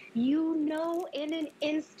long, you know in an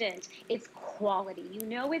instant it's quality. You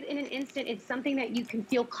know in an instant it's something that you can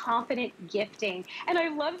feel confident gifting. And I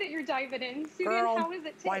love that you're diving in. Suzanne, Girl, how is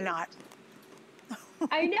it taste? Why not?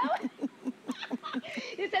 I know.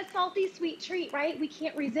 It's a salty, sweet treat, right? We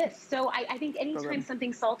can't resist. So I think anytime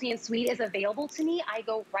something salty and sweet is available to me, I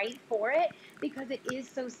go right for it because it is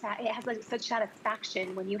so it has like such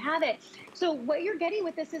satisfaction when you have it. So what you're getting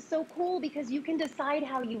with this is so cool because you can decide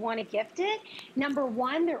how you want to gift it. Number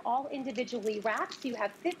one, they're all individually wrapped. So you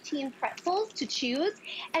have 15 pretzels to choose,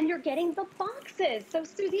 and you're getting the boxes. So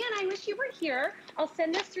Suzanne, I wish you were here. I'll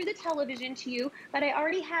send this through the television to you, but I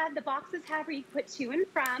already had the boxes have where you put to and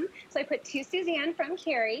from. So I put to Suzanne from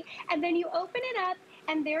Carrie, and then you open it up,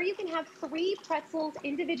 and there you can have 3 pretzels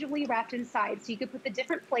individually wrapped inside. So you could put the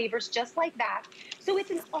different flavors just like that. So it's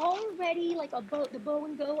an already like the bow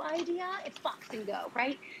and go idea. It's box and go,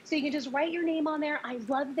 right? So you can just write your name on there. I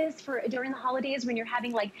love this for during the holidays when you're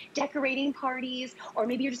having like decorating parties, or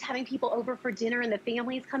maybe you're just having people over for dinner and the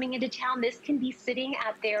family's coming into town. This can be sitting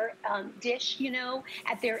at their dish, you know,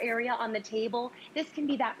 at their area on the table. This can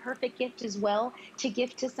be that perfect gift as well to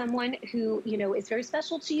gift to someone who, you know, is very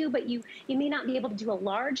special to you, but you may not be able to do a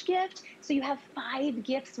large gift. So you have 5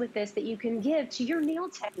 gifts with this that you can give to your nail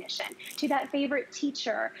technician, to that favorite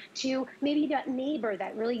teacher, to maybe that neighbor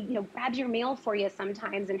that really, you know, grabs your mail for you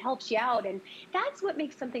sometimes and helps you out. And that's what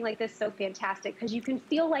makes something like this so fantastic, because you can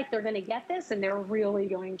feel like they're going to get this and they're really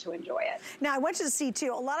going to enjoy it. Now, I want you to see,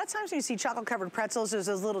 too, a lot of times when you see chocolate-covered pretzels, there's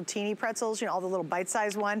those little teeny pretzels, you know, all the little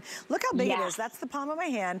bite-sized one. Look how big it is. That's the palm of my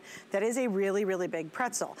hand. That is a really, really big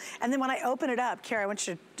pretzel. And then when I open it up, Carrie, I want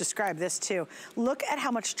you to describe this, too. Look at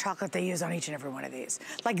how much chocolate they use on each and every one of these.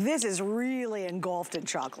 Like, this is really engulfed in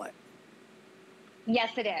chocolate.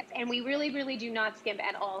 Yes, it is. And we really, really do not skimp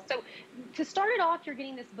at all. So to start it off, you're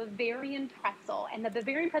getting this Bavarian pretzel. And the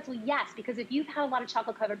Bavarian pretzel, yes, because if you've had a lot of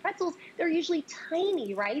chocolate-covered pretzels, they're usually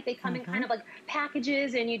tiny, right? They come in kind of like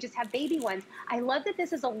packages, and you just have baby ones. I love that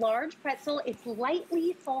this is a large pretzel. It's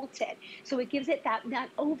lightly salted. So it gives it that not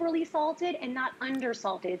overly salted and not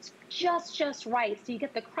undersalted. It's just right. So you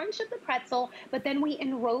get the crunch of the pretzel, but then we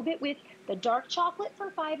enrobe it with the dark chocolate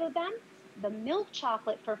for 5 of them, the milk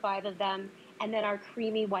chocolate for 5 of them, and then our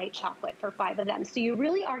creamy white chocolate for 5 of them. So you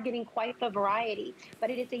really are getting quite the variety,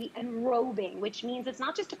 but it is a enrobing, which means it's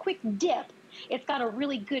not just a quick dip, it's got a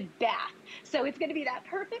really good bath. So it's gonna be that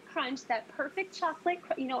perfect crunch, that perfect chocolate,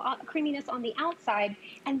 you know, creaminess on the outside,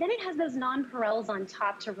 and then it has those nonpareils on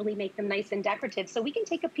top to really make them nice and decorative. So we can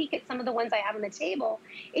take a peek at some of the ones I have on the table.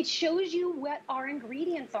 It shows you what our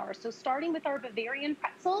ingredients are. So starting with our Bavarian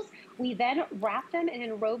pretzels, we then wrap them and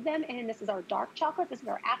enrobe them, and this is our dark chocolate. This is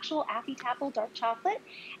our actual Affy-Tapple dark chocolate,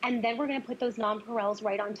 and then we're gonna put those nonpareils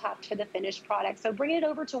right on top to the finished product. So bring it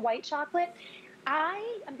over to white chocolate.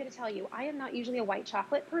 I'm going to tell you, I am not usually a white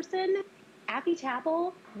chocolate person.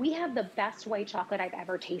 Affy-Tapple, we have the best white chocolate I've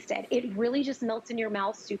ever tasted. It really just melts in your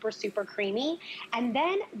mouth, super, super creamy. And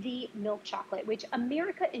then the milk chocolate, which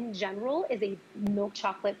America in general is a milk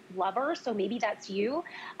chocolate lover, so maybe that's you.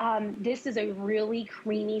 This is a really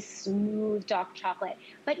creamy, smooth dark chocolate.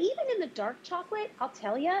 But even in the dark chocolate, I'll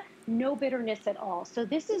tell you, no bitterness at all. So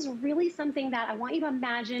this is really something that I want you to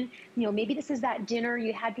imagine, you know, maybe this is that dinner,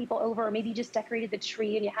 you had people over, or maybe you just decorated the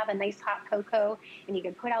tree and you have a nice hot cocoa and you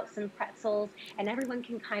can put out some pretzels and everyone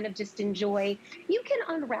can kind of just enjoy. You can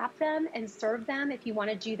unwrap them and serve them if you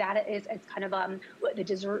want to do that as kind of the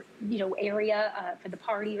dessert, you know, area for the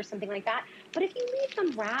party or something like that. But if you leave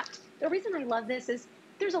them wrapped, the reason I love this is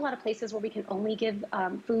there's a lot of places where we can only give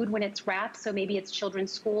food when it's wrapped. So maybe it's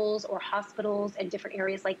children's schools or hospitals and different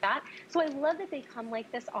areas like that. So I love that they come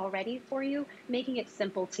like this already for you, making it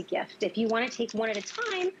simple to gift. If you want to take one at a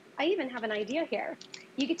time, I even have an idea here.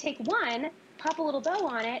 You could take one, pop a little bow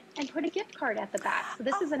on it, and put a gift card at the back. So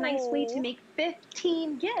this is a nice way to make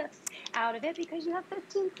 15 gifts out of it because you have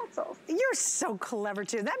 15 pretzels. You're so clever,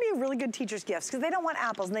 too. That'd be a really good teacher's gifts because they don't want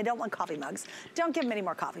apples and they don't want coffee mugs. Don't give them any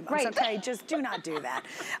more coffee mugs, okay? Just do not do that.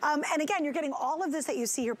 And again, you're getting all of this that you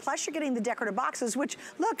see here, plus you're getting the decorative boxes, which,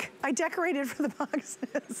 look, I decorated for the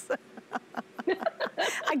boxes.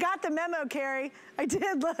 I got the memo, Carrie. I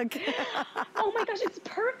did, look. Oh my gosh, it's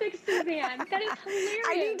perfect, Suzanne. That is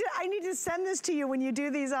hilarious. I need to send this to you when you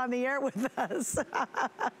do these on the air with us. But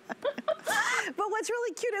what's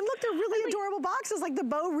really cute, and look, they're really adorable boxes. Like the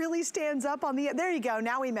bow really stands up on the, there you go,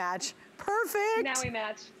 now we match. Perfect. Now we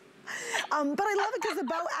match. But I love it because the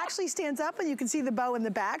bow actually stands up and you can see the bow in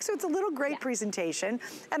the back. So it's a little great presentation.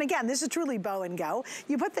 And again, this is truly bow and go.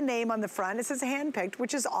 You put the name on the front. It says handpicked,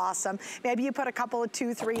 which is awesome. Maybe you put a couple of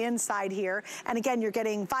 2, 3 inside here. And again, you're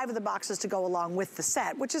getting 5 of the boxes to go along with the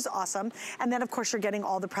set, which is awesome. And then of course, you're getting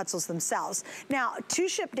all the pretzels themselves. Now, 2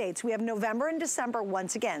 ship dates. We have November and December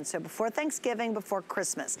once again. So before Thanksgiving, before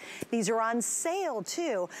Christmas. These are on sale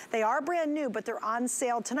too. They are brand new, but they're on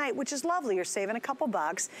sale tonight, which is lovely. You're saving a couple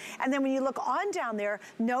bucks. And then when you look on down there,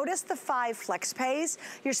 notice the 5 flex pays.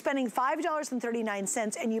 You're spending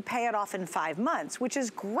 $5.39 and you pay it off in 5 months, which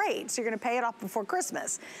is great. So you're gonna pay it off before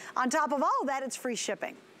Christmas. On top of all of that, it's free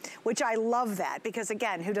shipping, which I love that because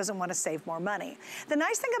again, who doesn't want to save more money? The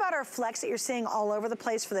nice thing about our flex that you're seeing all over the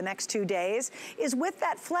place for the next 2 days is with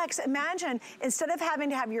that flex, imagine instead of having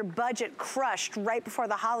to have your budget crushed right before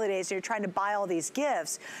the holidays, you're trying to buy all these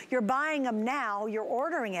gifts, you're buying them now, you're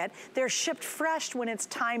ordering it, they're shipped fresh when it's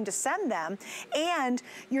time to send them, and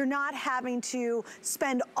you're not having to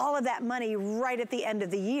spend all of that money right at the end of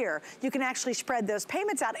the year. You can actually spread those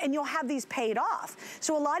payments out and you'll have these paid off.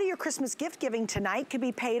 So a lot of your Christmas gift giving tonight could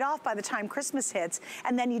be paid paid off by the time Christmas hits,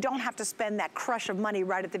 and then you don't have to spend that crush of money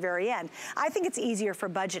right at the very end. I think it's easier for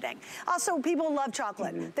budgeting. Also, people love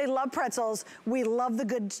chocolate. They love pretzels. We love the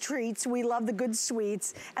good treats. We love the good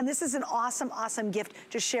sweets. And this is an awesome, awesome gift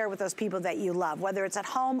to share with those people that you love, whether it's at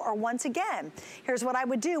home or once again. Here's what I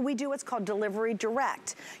would do. We do what's called delivery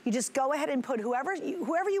direct. You just go ahead and put whoever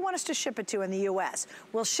you want us to ship it to in the US.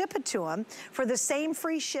 We'll ship it to them for the same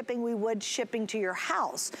free shipping we would shipping to your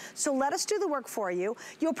house. So let us do the work for you.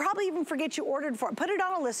 You'll probably even forget you ordered for it. Put it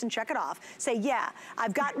on a list and check it off. Say, yeah,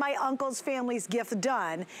 I've got my uncle's family's gift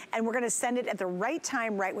done, and we're gonna send it at the right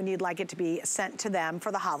time, right when you'd like it to be sent to them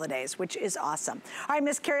for the holidays, which is awesome. All right,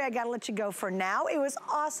 Miss Carrie, I gotta let you go for now. It was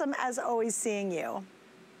awesome as always seeing you.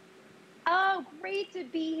 Oh, great to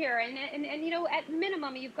be here. And you know, at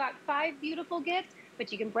minimum, you've got 5 beautiful gifts,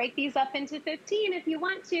 but you can break these up into 15 if you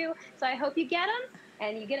want to. So I hope you get them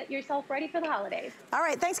and you get yourself ready for the holidays. All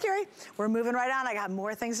right, thanks, Carrie. We're moving right on. I got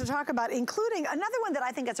more things to talk about, including another one that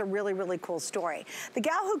I think is a really, really cool story. The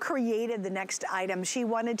gal who created the next item, she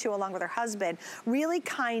wanted to, along with her husband, really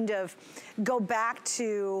kind of go back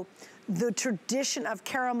to the tradition of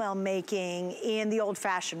caramel making in the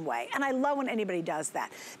old-fashioned way. And I love when anybody does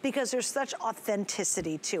that because there's such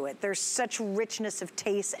authenticity to it. There's such richness of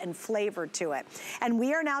taste and flavor to it. And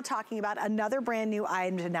we are now talking about another brand new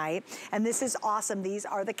item tonight, and this is awesome. These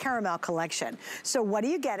are the caramel collection. So what are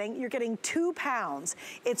you getting? You're getting 2 pounds.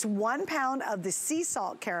 It's 1 pound of the sea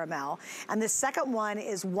salt caramel, and the second one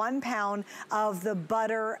is 1 pound of the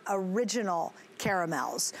butter original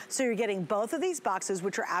caramels. So you're getting both of these boxes,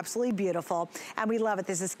 which are absolutely beautiful, and we love it.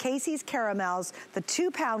 This is Casey's Caramels, the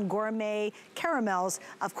 2-pound gourmet caramels,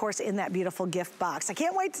 of course, in that beautiful gift box. I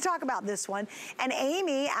can't wait to talk about this one. And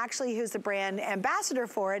Amy, actually, who's the brand ambassador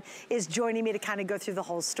for it, is joining me to kind of go through the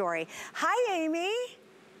whole story. Hi, Amy.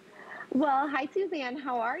 Well, hi, Suzanne.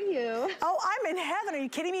 How are you? Oh, I'm in heaven. Are you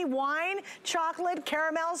kidding me? Wine, chocolate,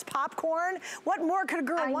 caramels, popcorn. What more could a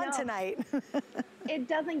girl want tonight? It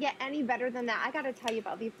doesn't get any better than that. I got to tell you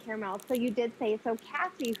about these caramels. So you did say, so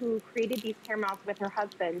Cassie, who created these caramels with her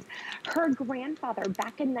husband, her grandfather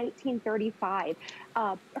back in 1935,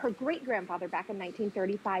 her great-grandfather back in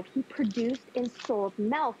 1935, he produced and sold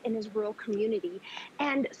milk in his rural community.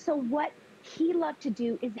 And so what he loved to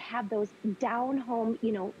do is have those down home,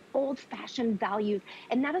 you know, old-fashioned values.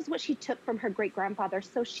 And that is what she took from her great-grandfather.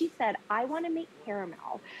 So she said, I want to make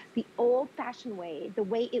caramel the old-fashioned way, the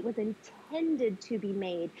way it was intended to be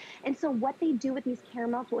made. And so what they do with these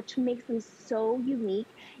caramels, which makes them so unique,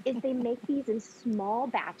 is they make these in small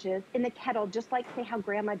batches in the kettle, just like, say, how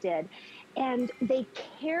Grandma did. And they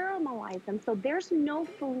caramelize them. So there's no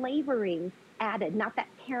flavoring added, not that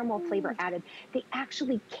caramel flavor added. They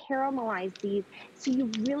actually caramelize these, so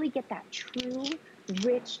you really get that true,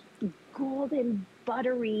 rich, golden,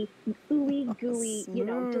 buttery, ooey gooey, you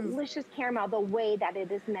know, delicious caramel the way that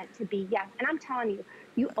it is meant to be. Yes, and I'm telling you,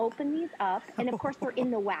 you open these up, and of course they're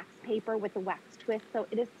in the wax paper with the wax twist, so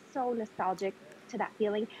it is so nostalgic to that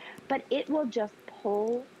feeling, but it will just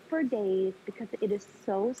pull for days because it is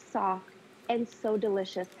so soft and so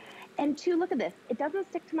delicious. And two, look at this. It doesn't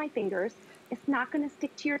stick to my fingers. It's not going to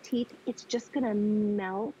stick to your teeth. It's just going to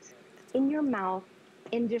melt in your mouth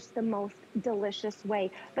in just the most delicious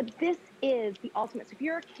way. But this is the ultimate. So if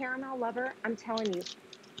you're a caramel lover, I'm telling you,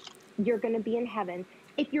 you're going to be in heaven.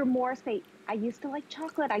 If you're more, say, I used to like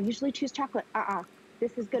chocolate, I usually choose chocolate.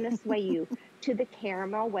 This is going to sway you to the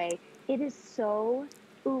caramel way. It is so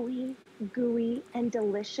ooey, gooey, and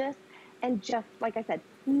delicious. And just, like I said,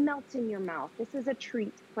 melts in your mouth. This is a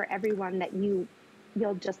treat for everyone that you'll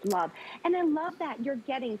just love. And I love that you're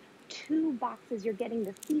getting 2 boxes. You're getting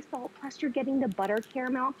the sea salt, plus you're getting the butter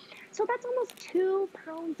caramel. So that's almost 2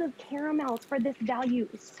 pounds of caramels for this value.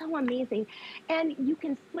 It's so amazing. And you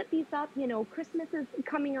can split these up. You know, Christmas is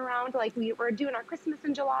coming around, like we were doing our Christmas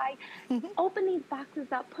in July. Open these boxes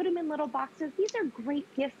up, put them in little boxes. These are great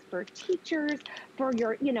gifts for teachers, for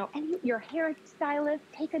your, you know, and your hairstylist.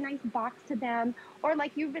 Take a nice box to them. Or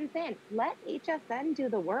like you've been saying, let HSN do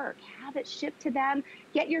the work. Have it shipped to them.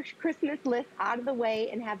 Get your Christmas list out of the way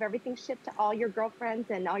and have everything shipped to all your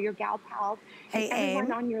girlfriends and all your gal pals and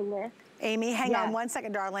everyone on your list. Amy, hang on 1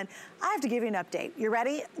 second, darling. I have to give you an update. You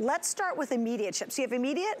ready? Let's start with immediate ships. So you have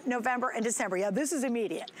immediate, November, and December. Yeah, this is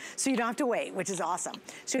immediate. So you don't have to wait, which is awesome.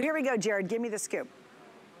 So here we go, Jared. Give me the scoop.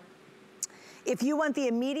 If you want the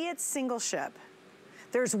immediate single ship,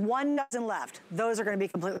 there's 1 dozen left. Those are going to be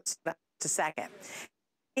completely to second.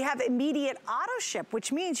 We have immediate auto ship,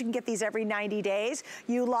 which means you can get these every 90 days.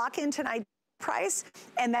 You lock in tonight's price,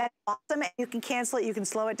 and that's awesome. And you can cancel it, you can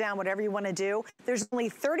slow it down, whatever you want to do. There's only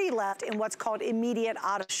 30 left in what's called immediate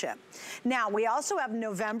auto ship. Now, we also have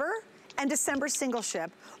November and December single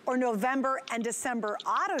ship, or November and December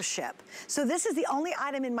auto ship. So this is the only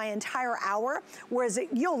item in my entire hour, whereas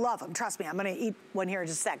you'll love them, trust me. I'm gonna eat one here in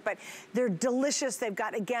just a sec, but they're delicious. They've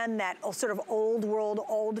got, again, that sort of old world,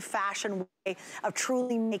 old fashioned way of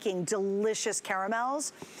truly making delicious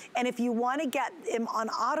caramels. And if you wanna get them on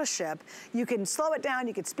auto ship, you can slow it down,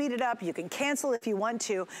 you can speed it up, you can cancel if you want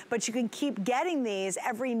to, but you can keep getting these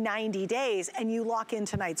every 90 days and you lock in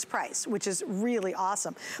tonight's price, which is really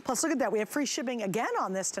awesome. Plus, look at that, we have free shipping again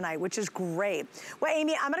on this tonight, which is great. Well,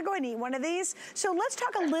 Amy, I'm gonna go ahead and eat one of these. So let's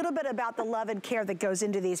talk a little bit about the love and care that goes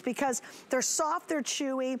into these, because they're soft, they're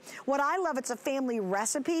chewy. What I love, it's a family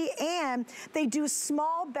recipe, and they do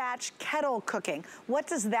small batch kettle cooking. What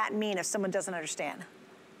does that mean if someone doesn't understand?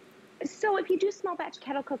 So if you do small batch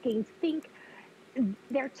kettle cooking, think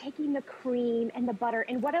they're taking the cream and the butter.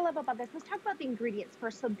 And what I love about this, let's talk about the ingredients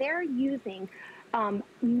first. So they're using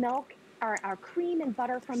milk, our cream and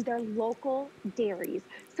butter from their local dairies.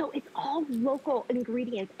 So it's all local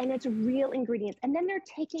ingredients and it's real ingredients. And then they're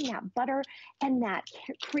taking that butter and that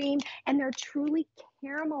cream and they're truly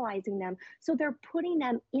caramelizing them. So they're putting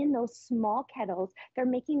them in those small kettles. They're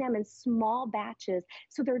making them in small batches.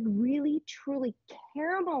 So they're really, truly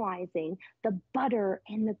caramelizing the butter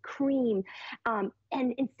and the cream. And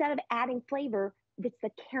instead of adding flavor, it's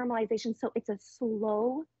the caramelization. So it's a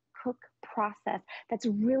slow cook process that's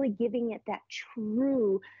really giving it that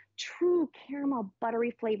true caramel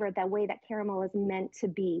buttery flavor, that way that caramel is meant to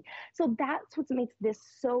be. So that's what makes this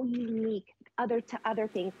so unique to other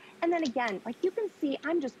things. And then again, like you can see,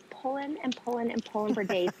 I'm just pulling and pulling and pulling for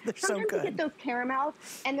days. Sometimes you get those caramels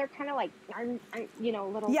and they're kind of like, you know, a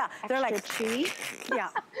little they're like chewy. Yeah,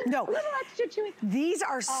 no. A little extra chewy. These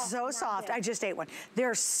are so soft. I just ate one.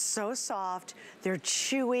 They're so soft. They're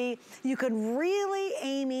chewy. You can really,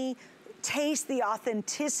 Amy, taste the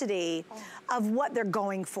authenticity of what they're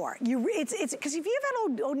going for. It's because if you've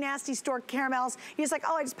had old nasty store caramels, you're just like,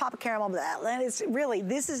 oh, I just pop a caramel. Blah. It's really,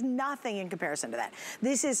 this is nothing in comparison to that.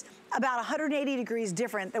 This is about 180 degrees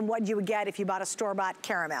different than what you would get if you bought a store-bought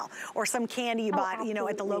caramel or some candy you bought, you know,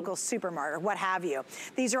 at the local supermarket or what have you.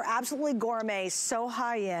 These are absolutely gourmet, so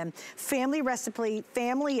high-end, family recipe,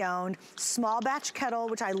 family-owned, small batch kettle,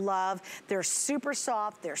 which I love. They're super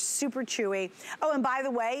soft, they're super chewy. Oh, and by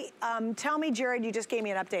the way, tell me, Jared, you just gave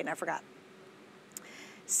me an update and I forgot.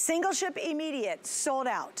 Single ship immediate, sold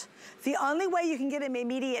out. The only way you can get them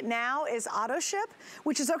immediate now is auto ship,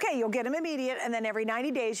 which is okay, you'll get them immediate and then every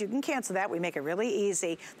 90 days you can cancel that. We make it really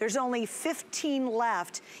easy. There's only 15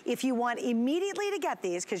 left. If you want immediately to get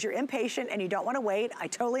these, because you're impatient and you don't want to wait, I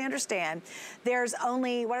totally understand. There's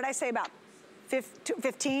only, what did I say, about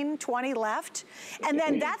 15, 20 left, and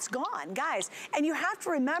then that's gone, guys. And you have to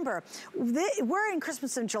remember, we're in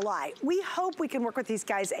Christmas in July. We hope we can work with these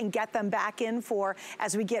guys and get them back in for,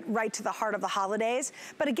 as we get right to the heart of the holidays.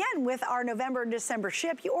 But again, with our November and December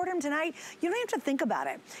ship, you order them tonight, you don't have to think about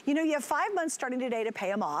it. You know, you have 5 months starting today to pay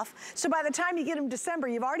them off. So by the time you get them December,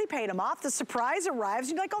 you've already paid them off. The surprise arrives,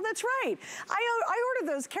 and you're like, oh, that's right. I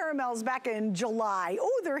ordered those caramels back in July.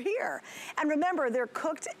 Oh, they're here. And remember, they're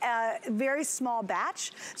cooked very small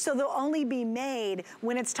batch, so they'll only be made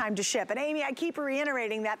when it's time to ship. And Amy, I keep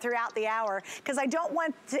reiterating that throughout the hour because I don't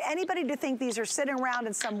want anybody to think these are sitting around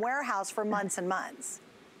in some warehouse for months and months.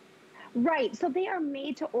 Right, so they are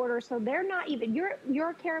made to order, so they're not even,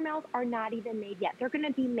 your caramels are not even made yet. They're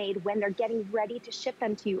gonna be made when they're getting ready to ship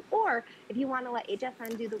them to you. Or if you wanna let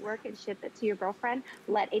HSN do the work and ship it to your girlfriend,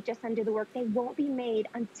 let HSN do the work. They won't be made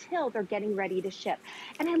until they're getting ready to ship.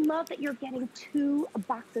 And I love that you're getting 2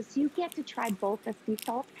 boxes. So you get to try both the sea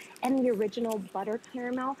salt and the original butter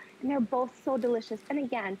caramel, and they're both so delicious. And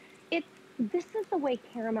again, this is the way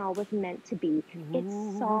caramel was meant to be.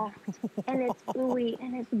 It's soft and it's ooey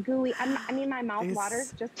and it's gooey. I mean, my mouth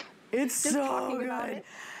waters just so talking about it.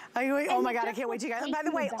 Oh my God, I can't wait to you guys. By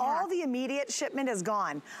the way, all the immediate shipment is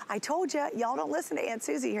gone. I told you, y'all don't listen to Aunt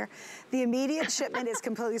Susie here. The immediate shipment is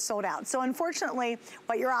completely sold out. So unfortunately,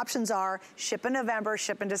 what your options are, ship in November,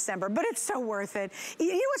 ship in December, but it's so worth it.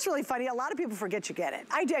 You know what's really funny? A lot of people forget you get it.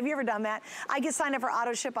 Have you ever done that? I get signed up for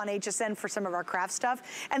auto ship on HSN for some of our craft stuff,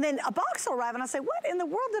 and then a box will arrive and I'll say, what in the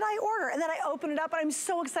world did I order? And then I open it up and I'm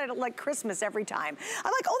so excited, like Christmas every time.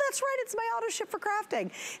 I'm like, oh, that's right, it's my auto ship for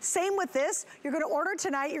crafting. Same with this. You're gonna order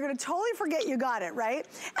tonight, you're you're gonna totally forget you got it, right?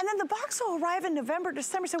 And then the box will arrive in November,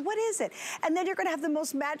 December, so what is it? And then you're gonna have the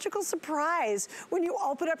most magical surprise when you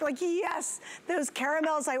open up, like, yes, those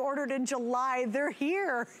caramels I ordered in July, they're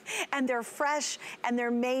here. And they're fresh and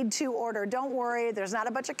they're made to order. Don't worry, there's not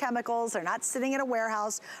a bunch of chemicals. They're not sitting in a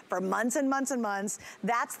warehouse for months and months and months.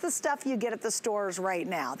 That's the stuff you get at the stores right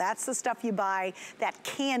now. That's the stuff you buy, that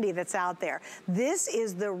candy that's out there. This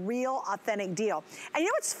is the real authentic deal. And you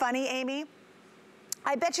know what's funny, Amy?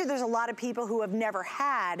 I bet you there's a lot of people who have never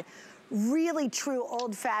had really true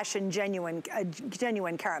old-fashioned genuine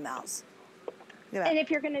caramels. And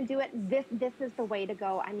if you're gonna do it, this is the way to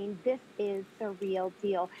go. I mean, this is the real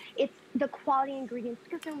deal. It's the quality ingredients,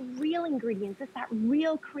 because they're real ingredients. It's that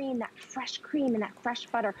real cream, that fresh cream and that fresh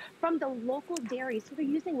butter from the local dairy. So they're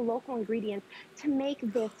using local ingredients to make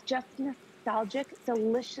this just nostalgic,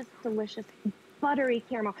 delicious, delicious buttery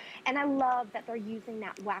caramel. And I love that they're using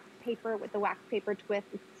that wax paper with the wax paper twist.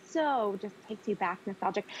 It's so just takes you back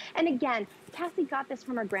nostalgic. And again, Cassie got this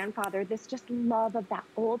from her grandfather, this just love of that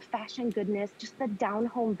old-fashioned goodness, just the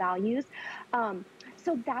down-home values.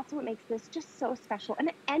 So that's what makes this just so special.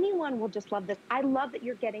 And anyone will just love this. I love that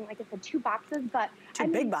you're getting, like I said, 2 boxes, but two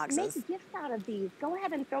big boxes. Make gifts out of these. Go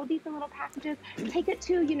ahead and throw these in little packages. Take it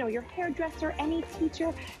to, you know, your hairdresser, any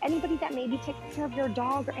teacher, anybody that maybe takes care of your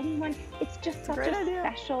dog or anyone. It's just such a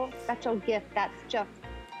special, special gift that's just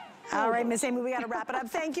all right, Miss Amy, we got to wrap it up.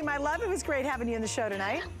 Thank you, my love. It was great having you in the show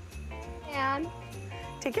tonight. And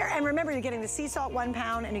take care. And remember, you're getting the sea salt 1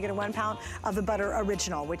 pound, and you get a 1 pound of the butter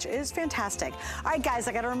original, which is fantastic. All right, guys,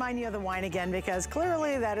 I got to remind you of the wine again, because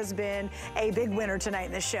clearly that has been a big winner tonight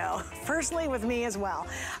in the show. Personally, with me as well.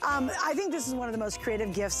 I think this is one of the most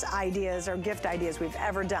creative gift ideas we've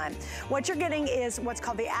ever done. What you're getting is what's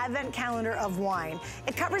called the Advent Calendar of Wine.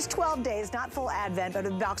 It covers 12 days, not full Advent, but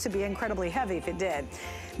the box would be incredibly heavy if it did.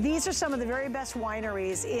 These are some of the very best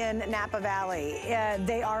wineries in Napa Valley.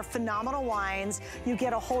 They are phenomenal wines. You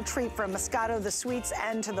get a whole treat from Moscato, the sweets,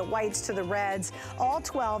 and to the whites, to the reds, all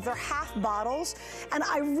 12. They're half bottles. And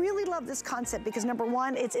I really love this concept because, number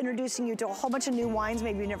one, it's introducing you to a whole bunch of new wines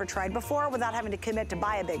maybe you've never tried before without having to commit to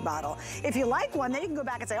buy a big bottle. If you like one, then you can go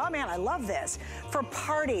back and say, oh man, I love this. For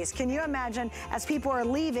parties, can you imagine, as people are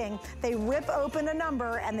leaving, they rip open a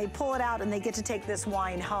number and they pull it out and they get to take this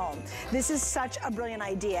wine home. This is such a brilliant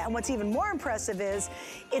idea. And what's even more impressive is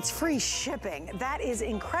it's free shipping. That is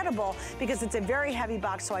incredible because it's a very heavy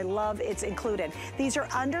box, so I love it's included. These are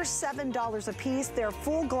under $7 a piece. They're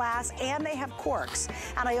full glass and they have corks.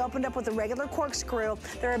 And I opened up with a regular corkscrew.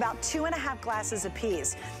 They're about 2.5 glasses a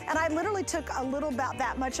piece. And I literally took a little about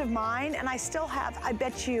that much of mine, and I still have, I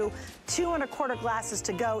bet you, 2.25 glasses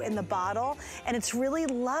to go in the bottle. And it's really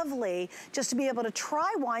lovely just to be able to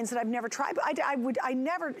try wines that I've never tried. I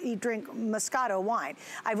never drink Moscato wine.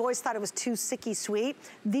 I've always thought it was too sicky sweet.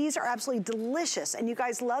 These are absolutely delicious. And you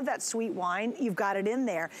guys love that sweet wine. You've got it in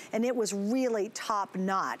there. And it was really top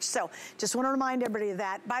notch. So just want to remind everybody of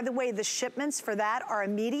that. By the way, the shipments for that are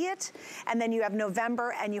immediate. And then you have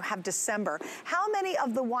November and you have December. How many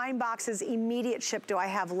of the wine boxes immediate ship do I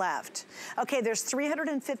have left? Okay, there's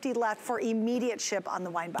 350 left for immediate ship on the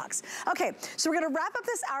wine box. Okay, so we're going to wrap up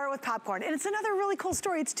this hour with popcorn. And it's another really cool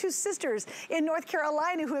story. It's 2 sisters in North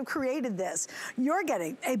Carolina who have created this. You're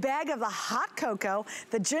getting a bag of the hot cocoa,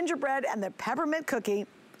 the gingerbread, and the peppermint cookie.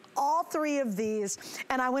 All 3 of these.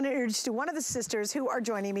 And I want to introduce you to one of the sisters who are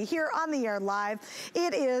joining me here on the air live.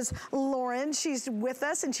 It is Lauren. She's with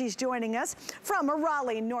us and she's joining us from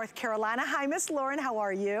Raleigh, North Carolina. Hi, Miss Lauren. How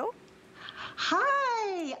are you?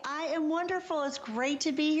 Hi, I am wonderful. It's great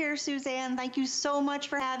to be here, Suzanne. Thank you so much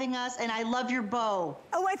for having us, and I love your bow.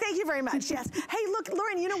 Oh, I thank you very much, yes. Hey, look,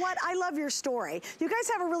 Lauren, you know what? I love your story. You guys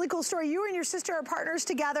have a really cool story. You and your sister are partners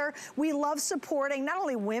together. We love supporting not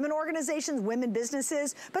only women organizations, women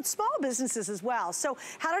businesses, but small businesses as well. So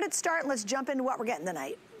how did it start? Let's jump into what we're getting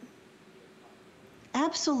tonight.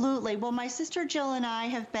 Absolutely. Well, my sister Jill and I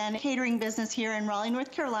have been in a catering business here in Raleigh, North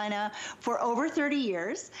Carolina for over 30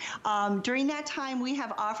 years. During that time, we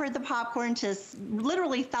have offered the popcorn to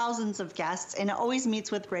literally thousands of guests, and it always meets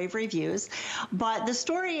with rave reviews. But the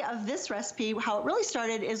story of this recipe, how it really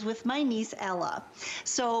started, is with my niece, Ella.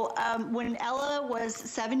 So when Ella was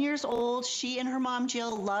 7 years old, she and her mom,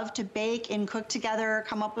 Jill, loved to bake and cook together,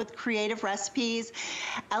 come up with creative recipes.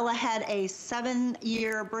 Ella had a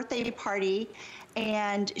 7-year birthday party,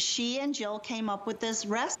 and she and Jill came up with this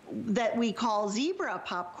recipe that we call zebra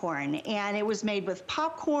popcorn, and it was made with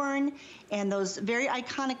popcorn and those very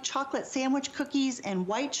iconic chocolate sandwich cookies and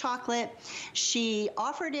white chocolate. She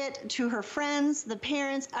offered it to her friends, the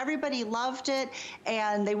parents, everybody loved it,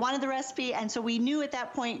 and they wanted the recipe, and so we knew at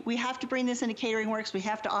that point we have to bring this into Catering Works. We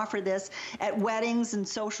have to offer this at weddings and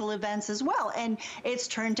social events as well, and it's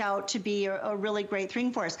turned out to be a really great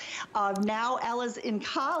thing for us. Now Ella's in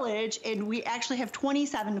college, and we actually have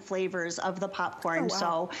 27 flavors of the popcorn. Oh, wow.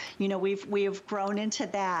 So, you know, we've grown into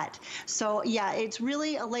that. So yeah, it's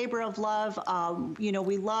really a labor of love. You know,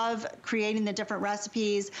 we love creating the different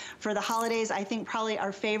recipes for the holidays. I think probably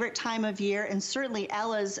our favorite time of year, and certainly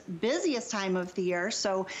Ella's busiest time of the year.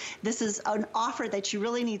 So this is an offer that you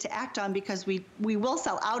really need to act on, because we will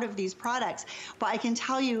sell out of these products. But I can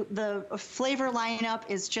tell you the flavor lineup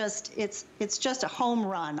is just, it's just a home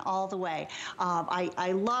run all the way.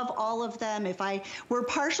 I love all of them. If I were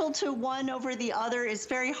partial to one over the other, it's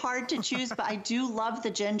very hard to choose, but I do love the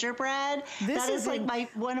gingerbread. That is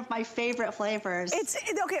like one of my favorite flavors. It's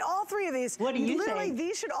okay, all three of these. What do you literally, think?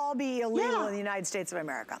 These should all be illegal in the United States of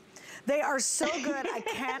America. They are so good, I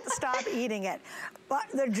can't stop eating it. But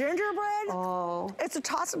the gingerbread, it's a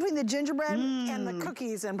toss between the gingerbread and the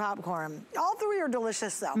cookies and popcorn. All three are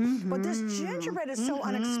delicious though. But this gingerbread is so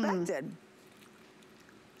unexpected.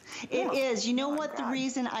 It is. You know what the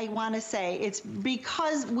reason I want to say? It's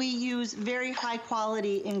because we use very high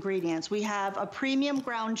quality ingredients. We have a premium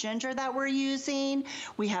ground ginger that we're using.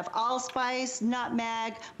 We have allspice,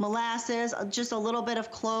 nutmeg, molasses, just a little bit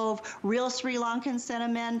of clove, real Sri Lankan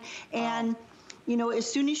cinnamon, and you know,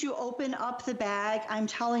 as soon as you open up the bag, I'm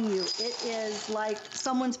telling you, it is like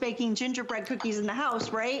someone's baking gingerbread cookies in the house,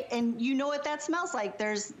 right? And you know what that smells like.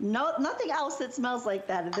 There's nothing else that smells like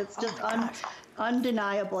that. It's just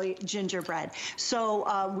undeniably gingerbread. So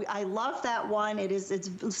I love that one.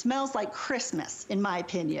 It smells like Christmas, in my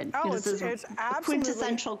opinion. Oh, it's absolutely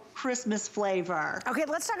quintessential Christmas flavor. Okay,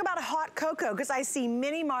 let's talk about hot cocoa, because I see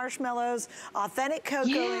mini marshmallows, authentic cocoa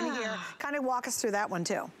in here. Kind of walk us through that one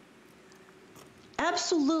too.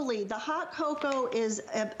 Absolutely. The hot cocoa is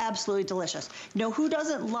absolutely delicious. You know, who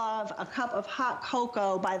doesn't love a cup of hot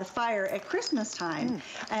cocoa by the fire at Christmas time?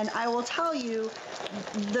 And I will tell you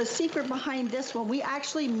the secret behind this one. We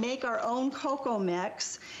actually make our own cocoa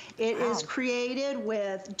mix. It is created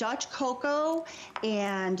with Dutch cocoa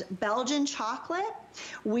and Belgian chocolate.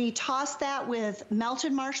 We toss that with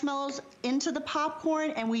melted marshmallows into the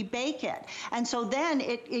popcorn and we bake it. And so then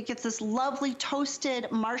it gets this lovely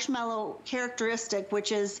toasted marshmallow characteristic,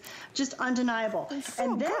 which is just undeniable.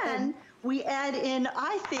 And then we add in,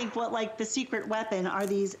 I think, what like the secret weapon are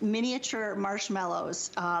these miniature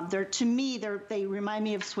marshmallows. To me, they remind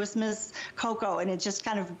me of Swiss Miss cocoa, and it just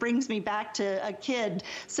kind of brings me back to a kid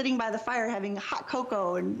sitting by the fire having hot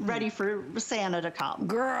cocoa and ready for Santa to come.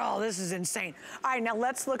 Girl, this is insane. All right, now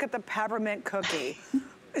let's look at the peppermint cookie.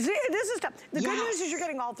 See, this is tough. The good news is you're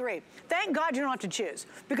getting all three. Thank God you don't have to choose,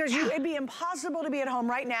 because it'd be impossible to be at home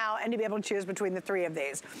right now and to be able to choose between the three of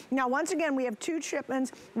these. Now, once again, we have 2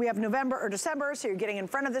 shipments. We have November or December, so you're getting in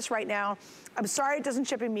front of this right now. I'm sorry it doesn't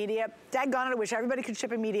ship immediate. Daggone it, I wish everybody could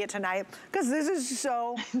ship immediate tonight, because this is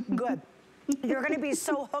so good. You're gonna be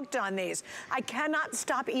so hooked on these. I cannot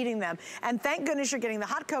stop eating them. And thank goodness you're getting the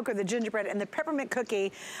hot cocoa, the gingerbread, and the peppermint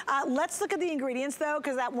cookie. Let's look at the ingredients though,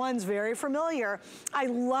 because that one's very familiar. I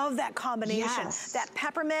love that combination. That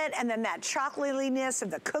peppermint and then that chocolatiness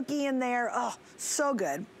of the cookie in there. Oh, so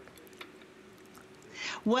good.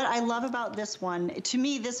 What I love about this one, to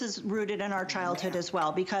me, this is rooted in our childhood as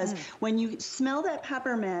well, because when you smell that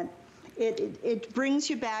peppermint, it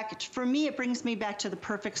brings you back, for me, it brings me back to the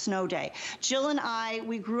perfect snow day. Jill and I,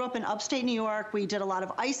 we grew up in upstate New York. We did a lot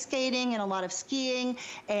of ice skating and a lot of skiing,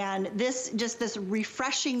 and this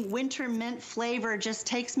refreshing winter mint flavor just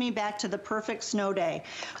takes me back to the perfect snow day.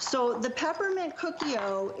 So the peppermint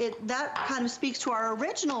cookie-o, that kind of speaks to our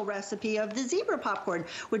original recipe of the zebra popcorn,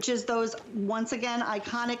 which is those, once again,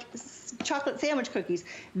 iconic chocolate sandwich cookies.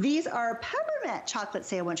 These are peppermint chocolate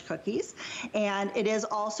sandwich cookies, and it is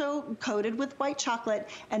also coated with white chocolate,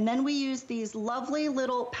 and then we use these lovely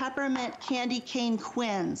little peppermint candy cane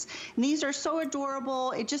quins. And these are so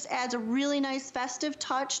adorable. It just adds a really nice festive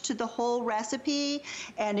touch to the whole recipe,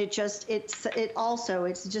 and it's just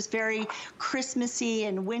very Christmassy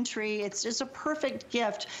and wintry. It's just a perfect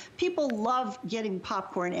gift. People love getting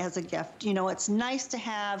popcorn as a gift. You know, it's nice to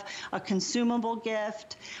have a consumable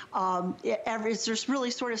gift. It's just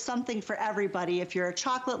really sort of something for everybody. everybody. If you're a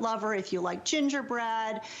chocolate lover, if you like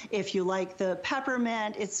gingerbread, if you like the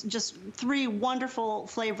peppermint, it's just 3 wonderful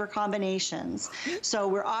flavor combinations. So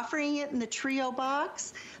we're offering it in the trio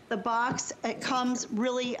box. The box, it comes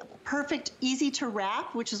really perfect, easy to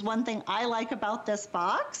wrap, which is one thing I like about this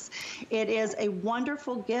box. It is a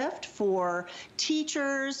wonderful gift for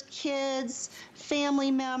teachers, kids,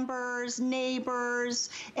 family members, neighbors,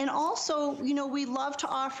 and also, you know, we love to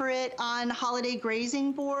offer it on holiday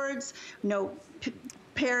grazing boards. You know,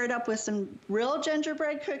 pair it up with some real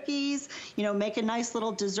gingerbread cookies, you know, make a nice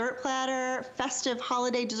little dessert platter, festive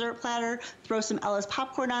holiday dessert platter, throw some Ella's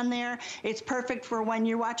popcorn on there. It's perfect for when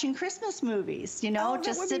you're watching Christmas movies, you know,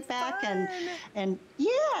 just sit back and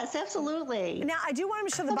yes, absolutely. Now, I do want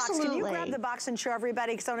to show the box. Can you grab the box and show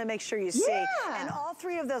everybody, because I want to make sure you see. And all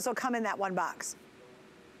 3 of those will come in that one box.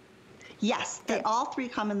 Yes, they all 3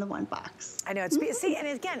 come in the one box. I know, it's, see, and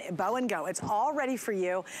again, bow and go, it's all ready for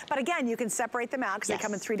you. But again, you can separate them out because they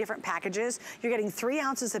come in 3 different packages. You're getting 3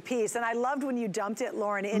 ounces apiece. And I loved when you dumped it,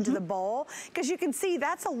 Lauren, into the bowl, because you can see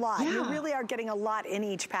that's a lot. You really are getting a lot in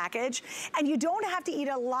each package. And you don't have to eat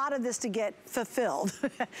a lot of this to get fulfilled.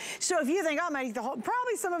 So if you think, oh, I'm gonna eat the whole,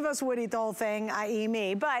 probably some of us would eat the whole thing, i.e.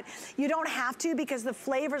 me, but you don't have to, because the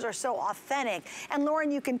flavors are so authentic. And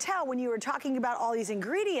Lauren, you can tell when you were talking about all these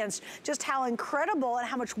ingredients, just how incredible and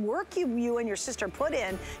how much work you and your sister put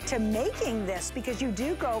in to making this, because you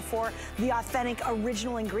do go for the authentic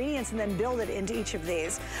original ingredients and then build it into each of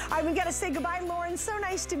these. All right, we got to say goodbye, Lauren. So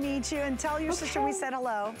nice to meet you, and tell your sister we said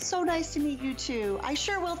hello. So nice to meet you too. I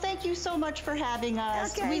sure will. Thank you so much for having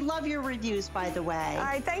us. We love your reviews, by the way. All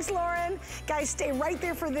right, thanks, Lauren. Guys, stay right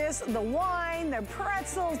there for this. The wine, the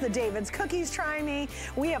pretzels, the David's cookies, try me.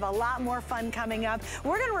 We have a lot more fun coming up.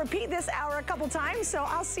 We're going to repeat this hour a couple times, so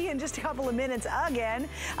I'll see you in just a couple of minutes again.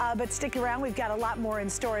 But stick around. We've got a lot more in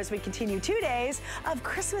store as we continue 2 days of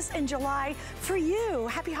Christmas in July for you.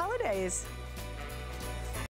 Happy holidays.